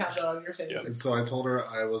totally have that on your face. Yeah. And so I told her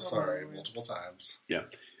I was sorry multiple times. Yeah,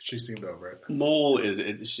 she seemed over it. Mole is.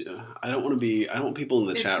 I don't want people in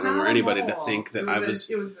the chat room or anybody to think that I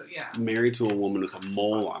was married to a woman with a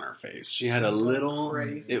mole on her face. She had a little.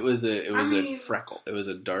 Christ. It was a freckle. It was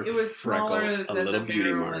a dark. It was freckle. A little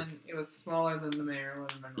beauty mark. It was smaller than the Marilyn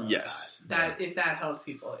Monroe. Yes, if that helps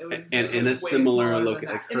people. It was and in a similar look.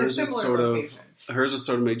 Like hers was sort of. Hers was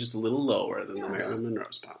sort of made just a little lower than the Marilyn Monroe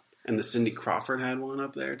spot. And the Cindy Crawford had one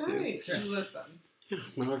up there, too. Right. Yeah. Listen. Yeah,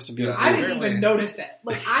 my wife's a beautiful I didn't even notice it.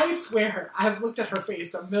 Like, I swear, I've looked at her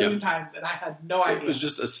face a million times, and I had no idea. It was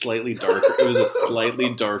just a slightly darker, it was a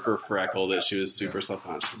slightly darker freckle that she was super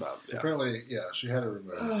self-conscious about. So apparently, she had it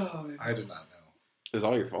removed. I did not know. It was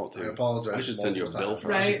all your fault, too. I apologize. I should send you a bill for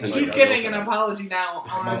that. Right. He's giving an apology now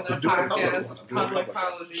on the podcast. Public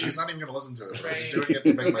apology. She's not even going to listen to it. I'm just doing it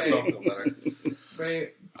to make myself feel better.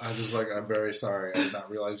 Right. I was like, I'm very sorry. I did not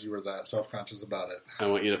realize you were that self-conscious about it. I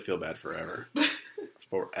want you to feel bad forever.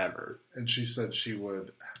 Forever. And she said she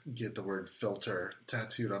would get the word filter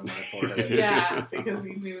tattooed on my forehead. Yeah, because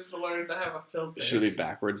he needed to learn to have a filter. Should it be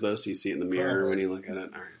backwards, though, so you see it in the mirror when you look at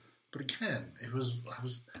it? All right. But again,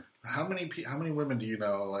 how many women do you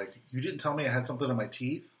know, like, you didn't tell me I had something on my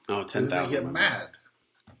teeth? Oh, 10,000. They get mad.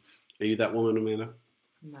 Are you that woman, Amanda?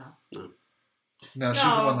 No, she's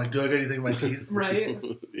the one like, do I got anything in my teeth? Right?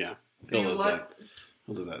 Yeah. Phil does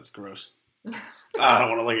that. It's gross. I don't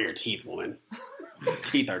want to look at your teeth, woman.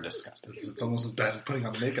 Teeth are disgusting. It's almost as bad as putting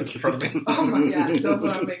on makeup in front of me. Oh my god, don't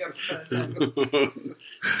put on makeup in front of me.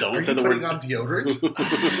 Don't say the word on deodorant.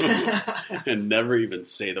 And never even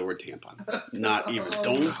say the word tampon. Not even.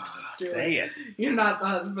 Don't say it. You're not the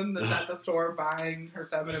husband that's at the store buying her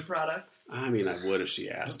feminine products. I mean, I would if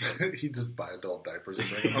she asked. He'd just buy adult diapers and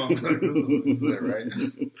bring them home. This is it, right?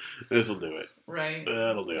 This'll do it. Right.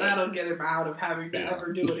 That'll do it. That'll get him out of having to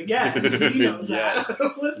ever do it again. He knows that.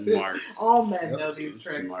 Listen, smart. All men know these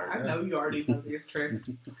tricks. Smart. I know you already know these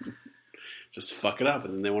tricks. Just fuck it up,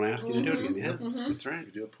 and then they won't ask you to do it again. Yeah, that's right. If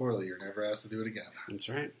you do it poorly, you're never asked to do it again. That's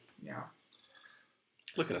right. Yeah.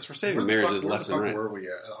 Look at us. We're saving marriages left and right. Where were we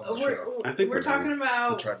at on the show? I think we're talking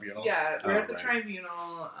about the tribunal. Yeah, we're at the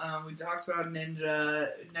tribunal. We talked about Ninja.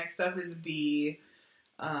 Next up is D.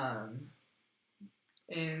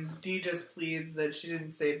 And Dee just pleads that she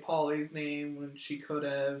didn't say Paulie's name when she could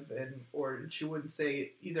have, or she wouldn't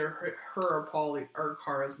say either her or Paulie or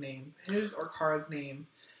Kara's name, his or Kara's name,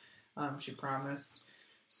 She promised.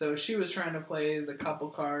 So she was trying to play the couple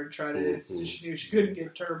card, she knew she couldn't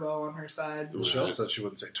get Turbo on her side. Well, she also said she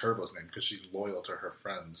wouldn't say Turbo's name because she's loyal to her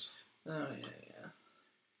friends. Oh, yeah.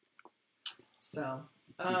 So,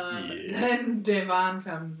 then Devon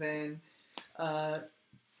comes in.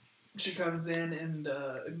 She comes in and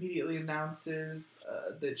immediately announces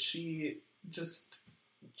that she just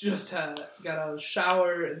got out of the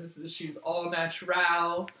shower, and she's all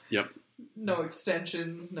natural. Yep. No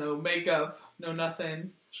extensions, no makeup, no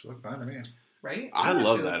nothing. She looked fine to me. Right? I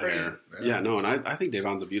love that hair. Yeah, no, and I think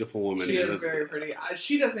Devon's a beautiful woman. She is very pretty.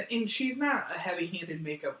 She doesn't, and she's not a heavy-handed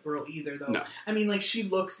makeup girl either, though. No. I mean, like, she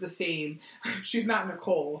looks the same. She's not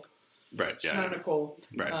Nicole. Right, yeah. She's not Nicole.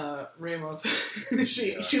 Right. Ramos.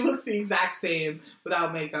 She looks the exact same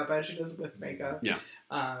without makeup as she does with makeup. Yeah.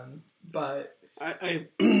 But...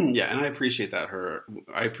 and I appreciate that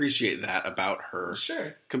I appreciate that about her.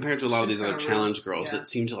 Sure. Compared to a lot of these other challenge girls that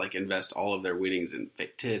seem to like invest all of their winnings in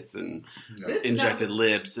fake tits and injected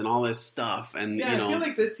lips and all this stuff. And I feel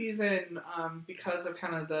like this season, because of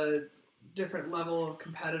kind of the different level of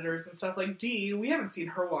competitors and stuff, like Dee, we haven't seen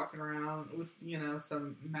her walking around with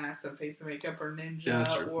some massive face of makeup or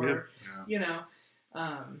ninja or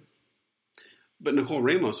But Nicole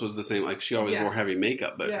Ramos was the same. Like, she always wore heavy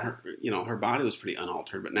makeup, but her body was pretty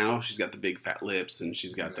unaltered. But now she's got the big fat lips and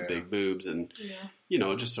she's got the big boobs and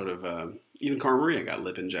just sort of even Cara Maria got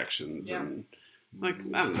lip injections and like I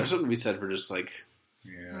don't know. There's something to be said for just like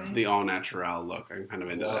the all natural look. I'm kind of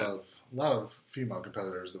into that. A lot of female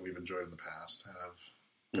competitors that we've enjoyed in the past have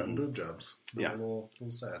gotten boob jobs. A little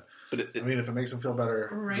sad. But if it makes them feel better,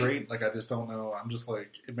 great. Like, I just don't know. I'm just like,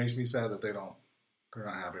 it makes me sad that they're not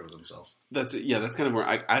happy with themselves. That's kind of where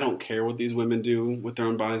I don't care what these women do with their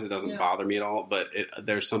own bodies. It doesn't bother me at all. But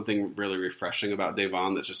there's something really refreshing about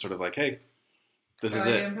Devon that's just sort of like, hey, this is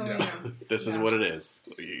it. This is what it is.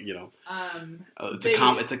 It's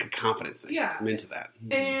like a confidence thing. Yeah, I'm into that.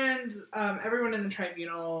 And everyone in the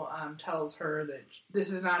tribunal tells her that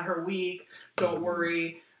this is not her week. Don't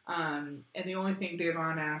worry. And the only thing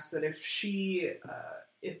Devon asks that if she.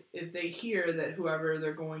 If they hear that whoever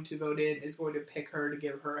they're going to vote in is going to pick her to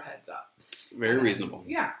give her a heads up. Very reasonable.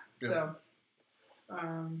 Yeah. So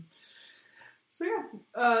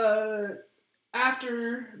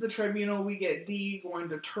after the tribunal, we get Dee going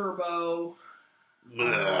to Turbo.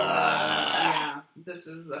 This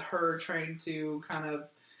is her trying to kind of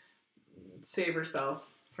save herself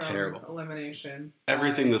from elimination.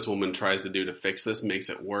 Everything this woman tries to do to fix this makes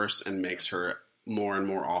it worse and makes her more and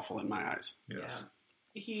more awful in my eyes. Yes.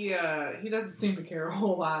 Yeah. He doesn't seem to care a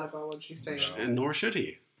whole lot about what she's saying. And nor should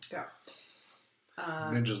he. Yeah.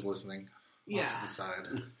 Ninja's listening. Off to the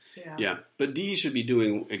side. Yeah. But Dee should be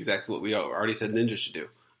doing exactly what we already said Ninja should do.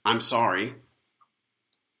 I'm sorry.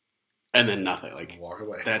 And then nothing. Like, walk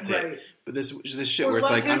away. That's it. But this shit where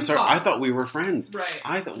it's like, I'm sorry, I thought we were friends. Right.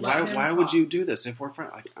 I thought, why would you do this if we're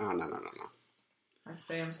friends? Like, oh, no. I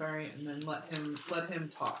say I'm sorry, and then let him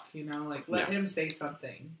talk. Let him say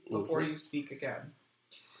something before you speak again.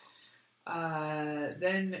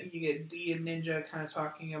 Then you get Dee and Ninja kind of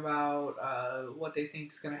talking about what they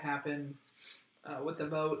think is going to happen with the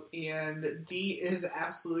vote, and Dee is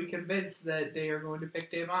absolutely convinced that they are going to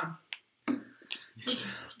pick Devon.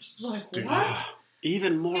 Just like, what?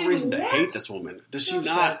 Even more reason to hate this woman. Does she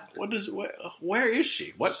not? Where is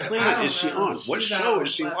she? What planet is she on? What show is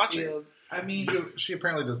she watching? Field. I mean, she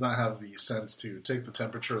apparently does not have the sense to take the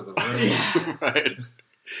temperature of the room. Right.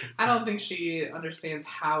 I don't think she understands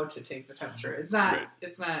how to take the temperature. It's not. Right.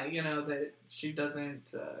 It's not. That she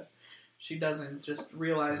doesn't. She doesn't just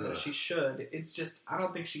realize that she should. It's just. I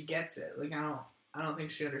don't think she gets it. Like, I don't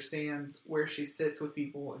think she understands where she sits with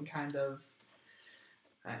people and kind of.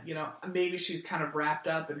 Maybe she's kind of wrapped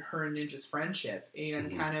up in her and Ninja's friendship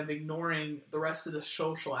and kind of ignoring the rest of the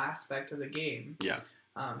social aspect of the game. Yeah.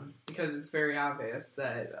 Because it's very obvious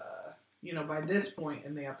that, by this point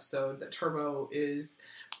in the episode, that Turbo is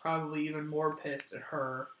probably even more pissed at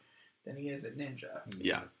her than he is at Ninja.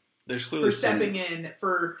 Yeah. There's clearly for stepping in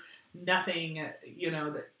for nothing,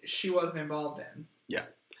 that she wasn't involved in. Yeah.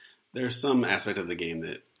 There's some aspect of the game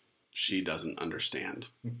that she doesn't understand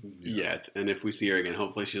yet. And if we see her again,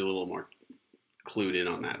 hopefully she's a little more clued in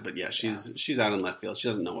on that. But yeah, she's out in left field. She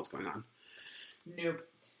doesn't know what's going on. Nope.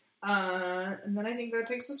 And then I think that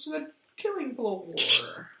takes us to the killing floor.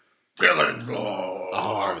 Killing floor.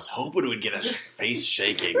 Oh, I was hoping we'd get a face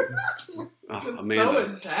shaking. Amanda, so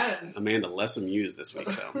intense. Amanda, less amused this week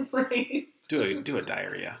though. Right. Do a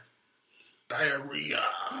diarrhea. Diarrhea.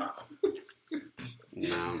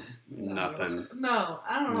 No, nothing. No,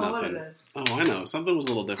 I don't know what it is. Oh, I know. Something was a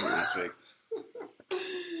little different last week.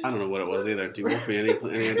 I don't know what it was either. Do Wolfie any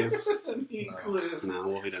idea? Any clue? No,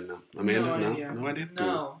 Wolfie didn't know. Amanda, no idea. No.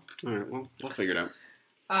 All right, well, we'll figure it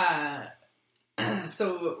out.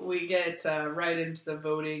 So we get right into the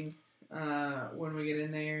voting when we get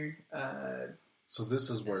in there. So this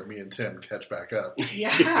is where me and Tim catch back up.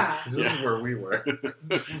 Yeah. This is where we were.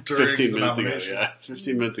 15 minutes ago, yeah.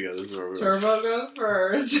 15 minutes ago, this is where we were. Turbo goes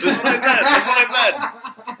first. That's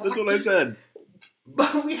what I said.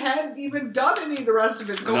 But we hadn't even done any of the rest of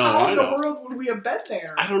it, so how in the world would we have been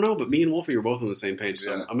there? I don't know, but me and Wolfie were both on the same page,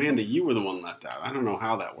 so Amanda, you were the one left out. I don't know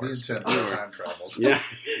how that works. Me and Tim time traveled. Yeah.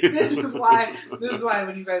 This is why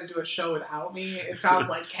when you guys do a show without me, it sounds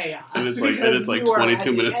like chaos. And it's like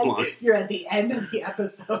 22 minutes long. You're at the end of the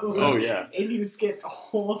episode. Oh, yeah. And you skipped a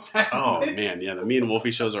whole segment. Oh, man, yeah. The me and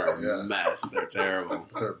Wolfie shows are a mess. They're terrible.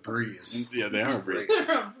 They're a breeze. Yeah, they are a breeze.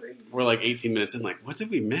 We're like 18 minutes in, like, what did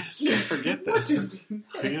we miss? I forget this. What did we miss?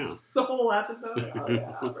 I know. The whole episode? Oh,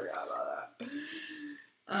 yeah, I forgot about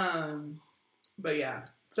that. But yeah.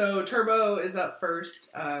 So Turbo is up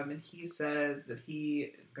first, and he says that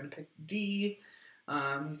he is going to pick D.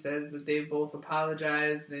 He says that they both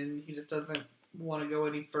apologized, and he just doesn't want to go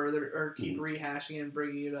any further or keep rehashing and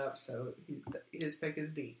bringing it up, so his pick is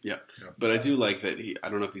D. Yep. But I do like that I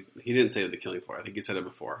don't know if he didn't say the killing floor. I think he said it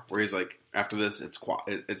before, where he's like, after this, it's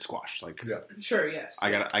squashed. Like, sure, yes.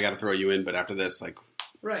 I gotta throw you in, but after this, like,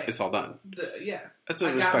 right, it's all done. That's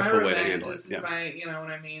a respectful way to handle it. This is my, you know what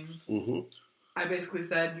I mean? Mm-hmm. I basically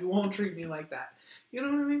said, you won't treat me like that. You know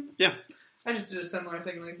what I mean? Yeah. I just did a similar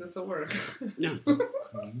thing like this at work. Yeah.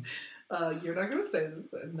 You're not going to say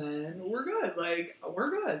this, and then we're good. Like,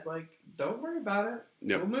 don't worry about it.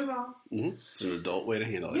 Yep. We'll move on. Mm-hmm. It's an adult way to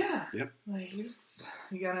handle it. Yeah. Yep. Like,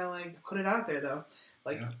 you gotta, like, put it out there, though.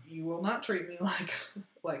 Like, you will not treat me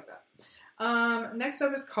like that. Next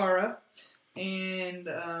up is Kara. And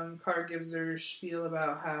Kara gives her spiel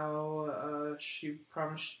about how she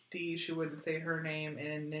promised Dee she wouldn't say her name,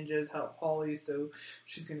 and Ninjas help Paulie, so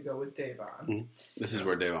she's going to go with Davon. Mm-hmm. This is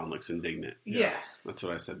where Davon looks indignant. Yeah. That's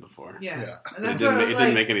what I said before. Yeah. And it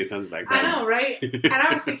didn't make any sense back then. I know, right? And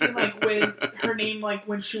I was thinking, like, when her name, like,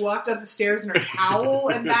 when she walked up the stairs in her towel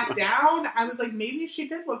and back down, I was like, maybe she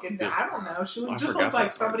did look into I don't know. She just looked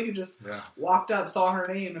like somebody who just walked up, saw her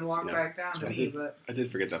name, and walked back down to me. I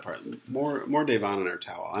did forget that part. More Davon in her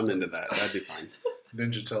towel. I'm into that. That'd be fine.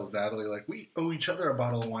 Ninja tells Natalie, like, we owe each other a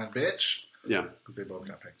bottle of wine, bitch. Yeah. Because they both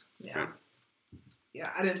got picked. Yeah. Yeah,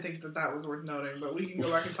 I didn't think that was worth noting, but we can go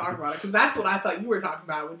back and talk about it, because that's what I thought you were talking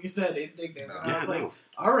about when you said indignant. And I was like,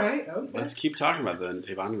 all right, okay. Let's keep talking about the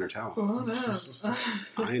Davon in her towel. Oh, no.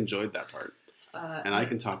 I enjoyed that part. And I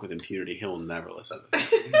can talk with impunity. He'll never listen to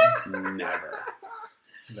this. Never.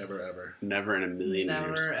 Never, ever. Never in a million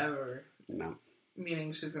years. Never, ever. No.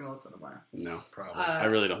 Meaning she's going to listen tomorrow. No. Probably. I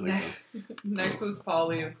really don't think so. Next was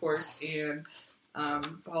Paulie, of course, and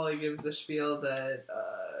Paulie gives the spiel that,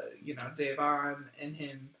 Davon and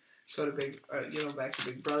him go to back to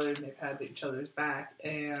Big Brother, and they've had each other's back,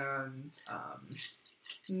 and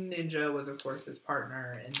Ninja was, of course, his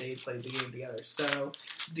partner, and they played the game together. So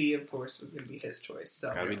D, of course, was going to be his choice.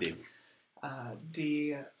 So gotta be D.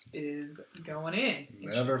 D is going in.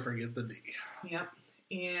 Never forget the D. Yep.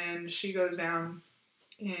 And she goes down,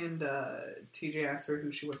 and TJ asks her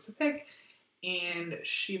who she wants to pick, and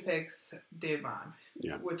she picks Davon,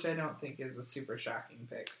 which I don't think is a super shocking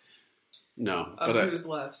pick. No, who's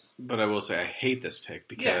left. But I will say I hate this pick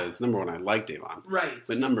because, number one, I like Davon. Right.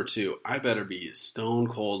 But number two, I better be stone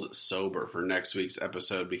cold sober for next week's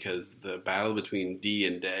episode because the battle between D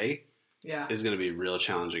and Day is going to be real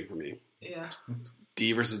challenging for me. Yeah.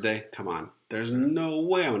 D versus Day? Come on. There's no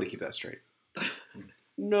way I'm going to keep that straight.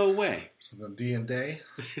 No way. So then D and Day?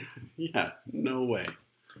 Yeah, no way.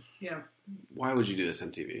 Yeah. Why would you do this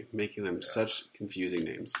on TV? Making them such confusing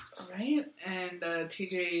names. Right? And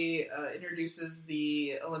TJ introduces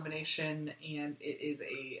the elimination, and it is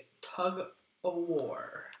a tug of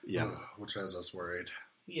war. Yeah. Which has us worried.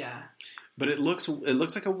 Yeah. But it looks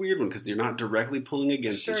like a weird one because you're not directly pulling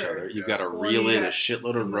against each other. You've got to reel in a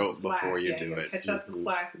shitload of rope before you do it. Catch up the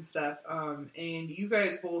slack and stuff. And you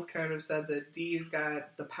guys both kind of said that Dee's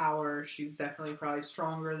got the power. She's definitely probably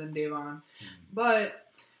stronger than Davon. But,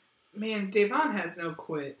 man, Davon has no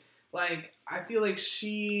quit. Like, I feel like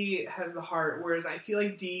she has the heart, whereas I feel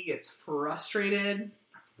like Dee gets frustrated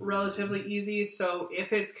relatively easy. So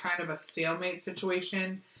if it's kind of a stalemate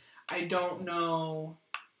situation, I don't know.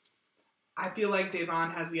 I feel like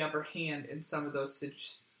Davon has the upper hand in some of those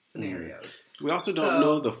scenarios. We also don't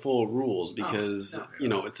know the full rules because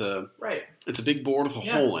it's a big board with a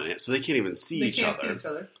hole in it, so they can't even see each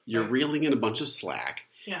other. You're reeling in a bunch of slack.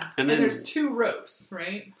 Yeah, and then there's two ropes,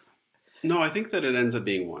 right? No, I think that it ends up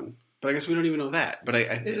being one. But I guess we don't even know that. But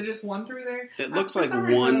is it just one through there? It looks like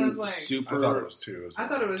one super. I thought it was two. I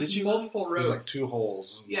thought it was multiple rows. There's like 2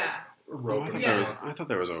 holes. Yeah. I thought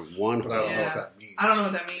there was a one. But I don't know what that means. I don't know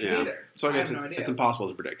what that means either. So I guess it's impossible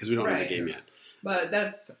to predict because we don't know the game yet. But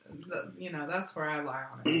that's where I lie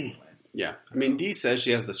on it anyways. Yeah. I mean, Dee says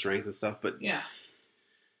she has the strength and stuff, but yeah.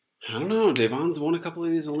 I don't know. Devon's won a couple of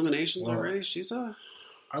these eliminations already.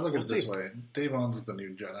 I look at it this way. Devon's the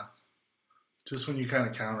new Jenna. Just when you kind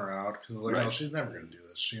of count her out, because it's like, oh, she's never going to do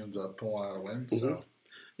this. She ends up pulling out a win. Mm-hmm. So,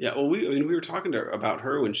 yeah. Well, we were talking to her about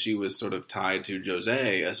her when she was sort of tied to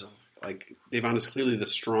Jose as just like Devon is clearly the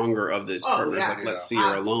stronger of these partners. Yeah, like, let's see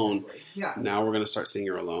her alone. Yeah. Now we're going to start seeing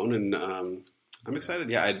her alone, and I'm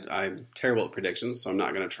excited. Yeah, I'm terrible at predictions, so I'm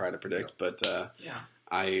not going to try to predict. But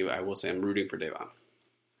I will say I'm rooting for Devon,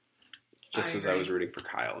 just as I was rooting for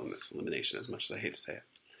Kyle in this elimination. As much as I hate to say it.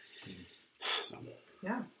 So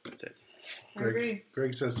yeah, that's it.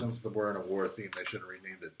 Greg says since we're in a war theme, they should have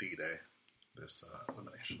renamed it D-Day. This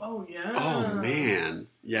elimination. Oh yeah. Oh man,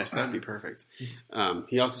 yes, that'd be perfect.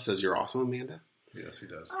 He also says you're awesome, Amanda. Yes, he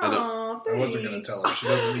does. I wasn't going to tell her. She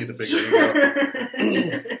doesn't need a bigger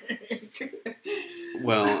ego.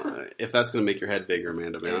 Well, if that's going to make your head bigger,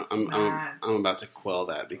 Amanda, man, I'm about to quell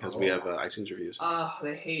that because we have iTunes reviews. Oh,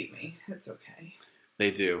 they hate me. It's okay.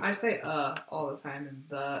 They do. I say all the time and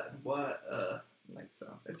the and what like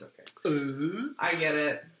so. It's okay. I get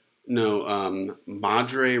it. No,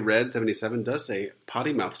 Madre Red 77 does say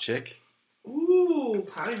potty mouth chick. Ooh,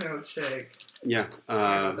 potty mouth chick. Yeah.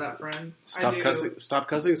 Sorry about that, friends. Stop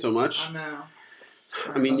cussing so much. I know.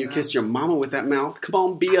 I mean, you kissed your mama with that mouth. Come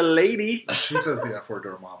on, be a lady. She says the F word to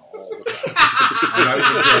her mom all the time. I'm not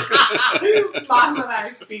even joking. Mom and I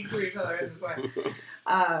speak to each other in this way.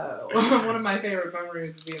 One of my favorite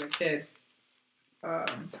memories of being a kid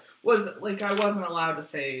was like I wasn't allowed to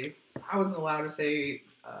say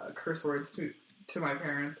curse words to my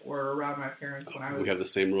parents or around my parents when I was. We have the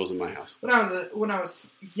same rules in my house. When I was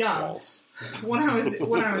young. Walls. When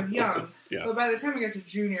I was young. Yeah. But by the time I got to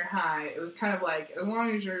junior high, it was kind of like as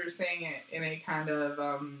long as you're saying it in a kind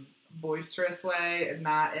of boisterous way and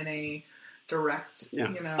not in a direct,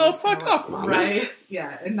 oh fuck off, mom. Right?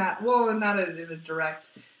 Yeah, and not in a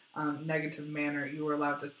direct negative manner. You were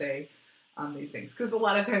allowed to say these things because a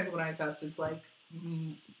lot of times when I cuss, it's like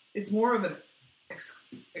it's more of an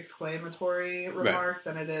exclamatory remark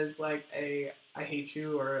than it is like a I hate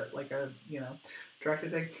you or like a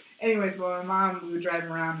directed thing. Anyways, but my mom, we would drive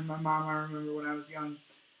around and my mom, I remember when I was young,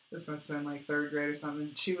 this must have been like 3rd grade or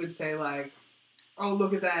something, she would say like, oh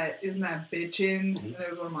look at that, isn't that bitchin'? And it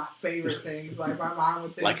was one of my favorite things. Like my mom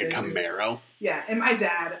would say like bitchin'. A Camaro? Yeah, and my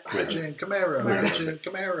dad Camaro.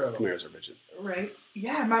 Camaros are bitchin'. Right?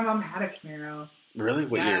 Yeah, my mom had a Camaro. Really?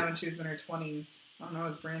 What year? When she was in her 20s. I don't know, it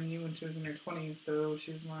was brand new when she was in her 20s, so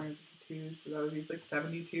she was more 52, so that would be like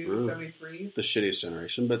 72, 73. The shittiest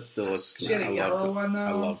generation, but still it's Camaro. She had a yellow one, though.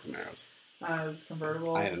 I love Camaros. It was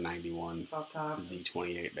convertible. I had a 91 soft top.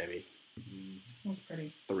 Z28, baby. It was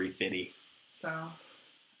pretty. 350. So,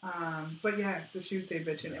 but yeah, so she would say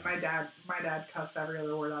bitchin', and my dad cussed every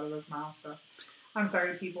other word out of his mouth, so I'm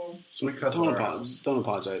sorry, people. So we cuss don't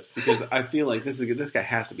apologize because I feel like this guy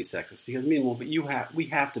has to be sexist because me and Wolf, we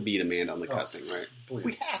have to beat Amanda on the cussing, right? Please.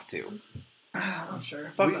 We have to. I'm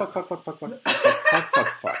sure. Fuck.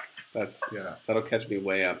 That'll catch me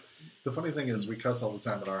way up. The funny thing is, we cuss all the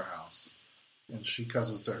time at our house, and she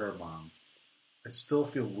cusses to her mom. I still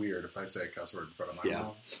feel weird if I say a cuss word in front of my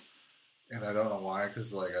mom, and I don't know why.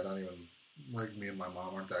 Because like I don't even like me and my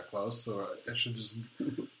mom aren't that close, so I should just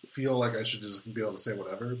feel like I should just be able to say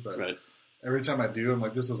whatever. But every time I do, I'm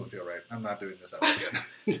like, this doesn't feel right. I'm not doing this ever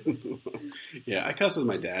again. Yeah, I cuss with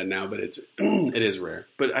my dad now, but it is rare.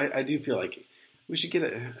 But I do feel like we should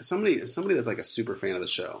get somebody that's like a super fan of the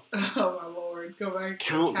show. Oh my lord, go back.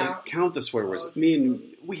 Count the swear words.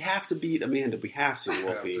 We have to beat Amanda. We have to,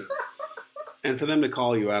 Wolfie. And for them to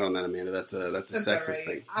call you out on that, Amanda, that's a sexist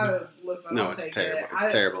thing. It's terrible.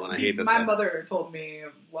 It's terrible, and I hate this. My mother told me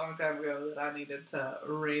a long time ago that I needed to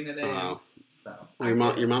rein it in. Wow. So your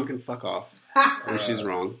mom can fuck off, and she's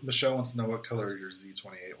wrong. Michelle wants to know what color your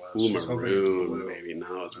Z28 was. Ooh, maroon, baby.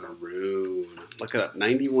 No, it's maroon. Look it up.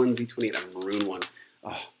 91 Z28, a maroon one.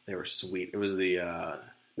 Oh, they were sweet. It was the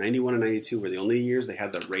 91 and 92 were the only years they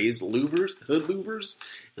had the raised louvers, the hood louvers,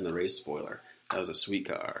 and the raised spoiler. That was a sweet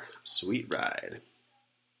car. Sweet ride.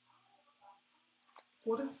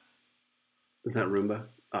 What is? Is that Roomba?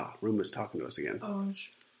 Oh, Roomba's talking to us again. Oh,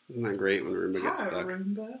 isn't that great when Roomba gets stuck?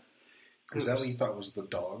 Roomba. Is that what you thought was the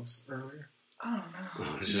dogs earlier? I don't know.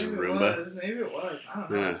 Oh, it's just Roomba. Maybe it was. I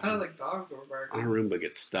don't know. It sounded like dogs were barking. Our Roomba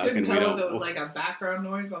gets stuck. Couldn't tell if it was like a background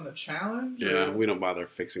noise on the challenge. Yeah, we don't bother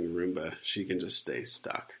fixing Roomba. She can just stay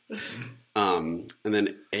stuck. And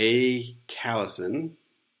then A. Callison,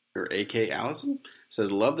 or A.K. Allison,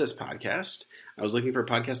 says, love this podcast. I was looking for a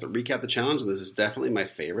podcast that recap the challenge, and this is definitely my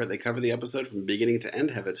favorite. They cover the episode from beginning to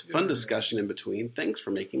end, have a fun discussion in between. Thanks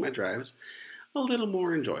for making my drives a little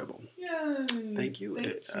more enjoyable. Yay. Thank you.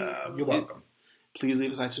 You're welcome. Please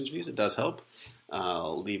leave us iTunes reviews. It does help.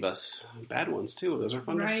 Leave us bad ones, too. Those are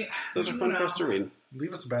fun. Right. Those are fun for us to read.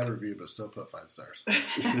 Leave us a bad review, but still put 5 stars.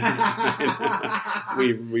 That's fine.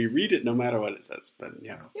 we read it no matter what it says. But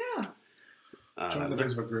yeah. Join the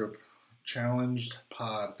Facebook group,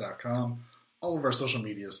 challengedpod.com. All of our social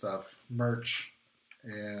media stuff, merch,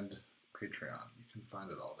 and Patreon. You can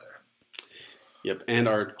find it all there. Yep, and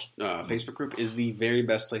our Facebook group is the very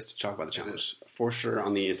best place to talk about the challenge, for sure,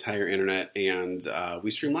 on the entire internet, and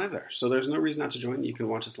we stream live there. So there's no reason not to join. You can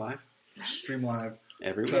watch us live. Stream live.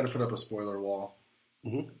 Every Try week. to put up a spoiler wall,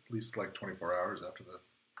 at least like 24 hours after the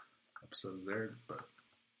episode is aired, but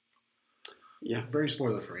yeah, very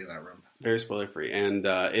spoiler-free in that room. Very spoiler-free, and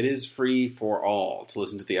it is free for all to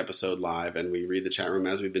listen to the episode live, and we read the chat room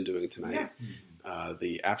as we've been doing tonight. Yes.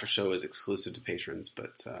 The after show is exclusive to patrons,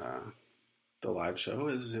 but the live show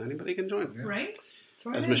is anybody can join. Yeah. Right?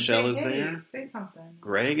 Join As in. Michelle is Hey, there. say something.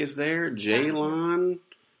 Greg is there. Jaylon.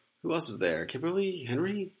 Who else is there? Kimberly?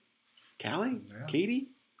 Henry? Callie? Yeah. Katie?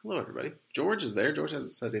 Hello, everybody. George is there. George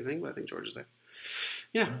hasn't said anything, but I think George is there.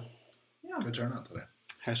 Yeah. Good turnout today.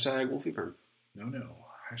 Hashtag WolfiePerm. No.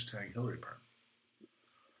 Hashtag Hillary Perm.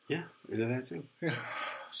 Yeah, into that too. Yeah.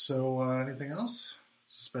 So, anything else?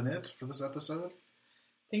 This has been it for this episode?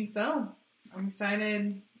 Think so. I'm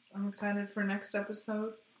excited. I'm excited for next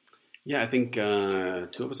episode. Yeah, I think 2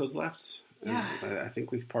 episodes left. Yeah. I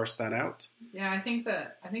think we've parsed that out. Yeah, I think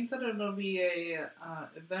that it'll be a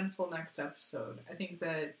eventful next episode. I think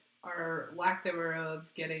that our lack thereof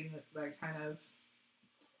getting that kind of,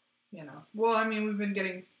 well, I mean, we've been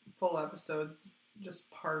getting full episodes,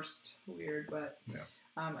 just parsed weird, but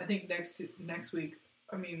I think next week,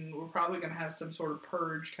 I mean, we're probably going to have some sort of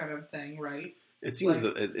purge kind of thing, right? It seems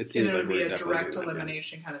like it'll be we're a direct doing that,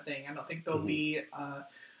 elimination kind of thing. I don't think there'll be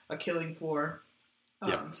a killing floor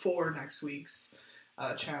for next week's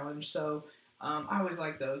challenge. So I always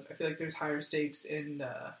like those. I feel like there's higher stakes and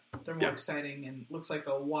they're more exciting and looks like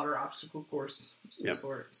a water obstacle course of some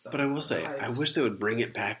sort. So but I will say, I wish they would bring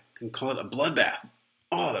it back and call it a bloodbath.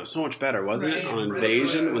 Oh, that was so much better, wasn't it? On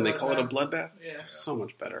Invasion, when they call it a bloodbath? Yeah. So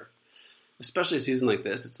much better. Especially a season like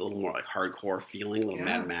this, it's a little more like hardcore feeling, a little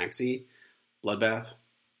Mad Maxy. Bloodbath.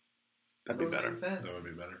 That'd be better. That would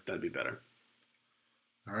be better. That'd be better.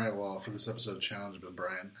 All right, well, for this episode, challenge with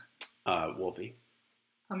Brian. Wolfie.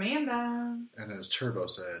 Amanda. And as Turbo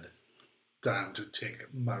said, time to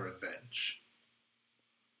take my revenge.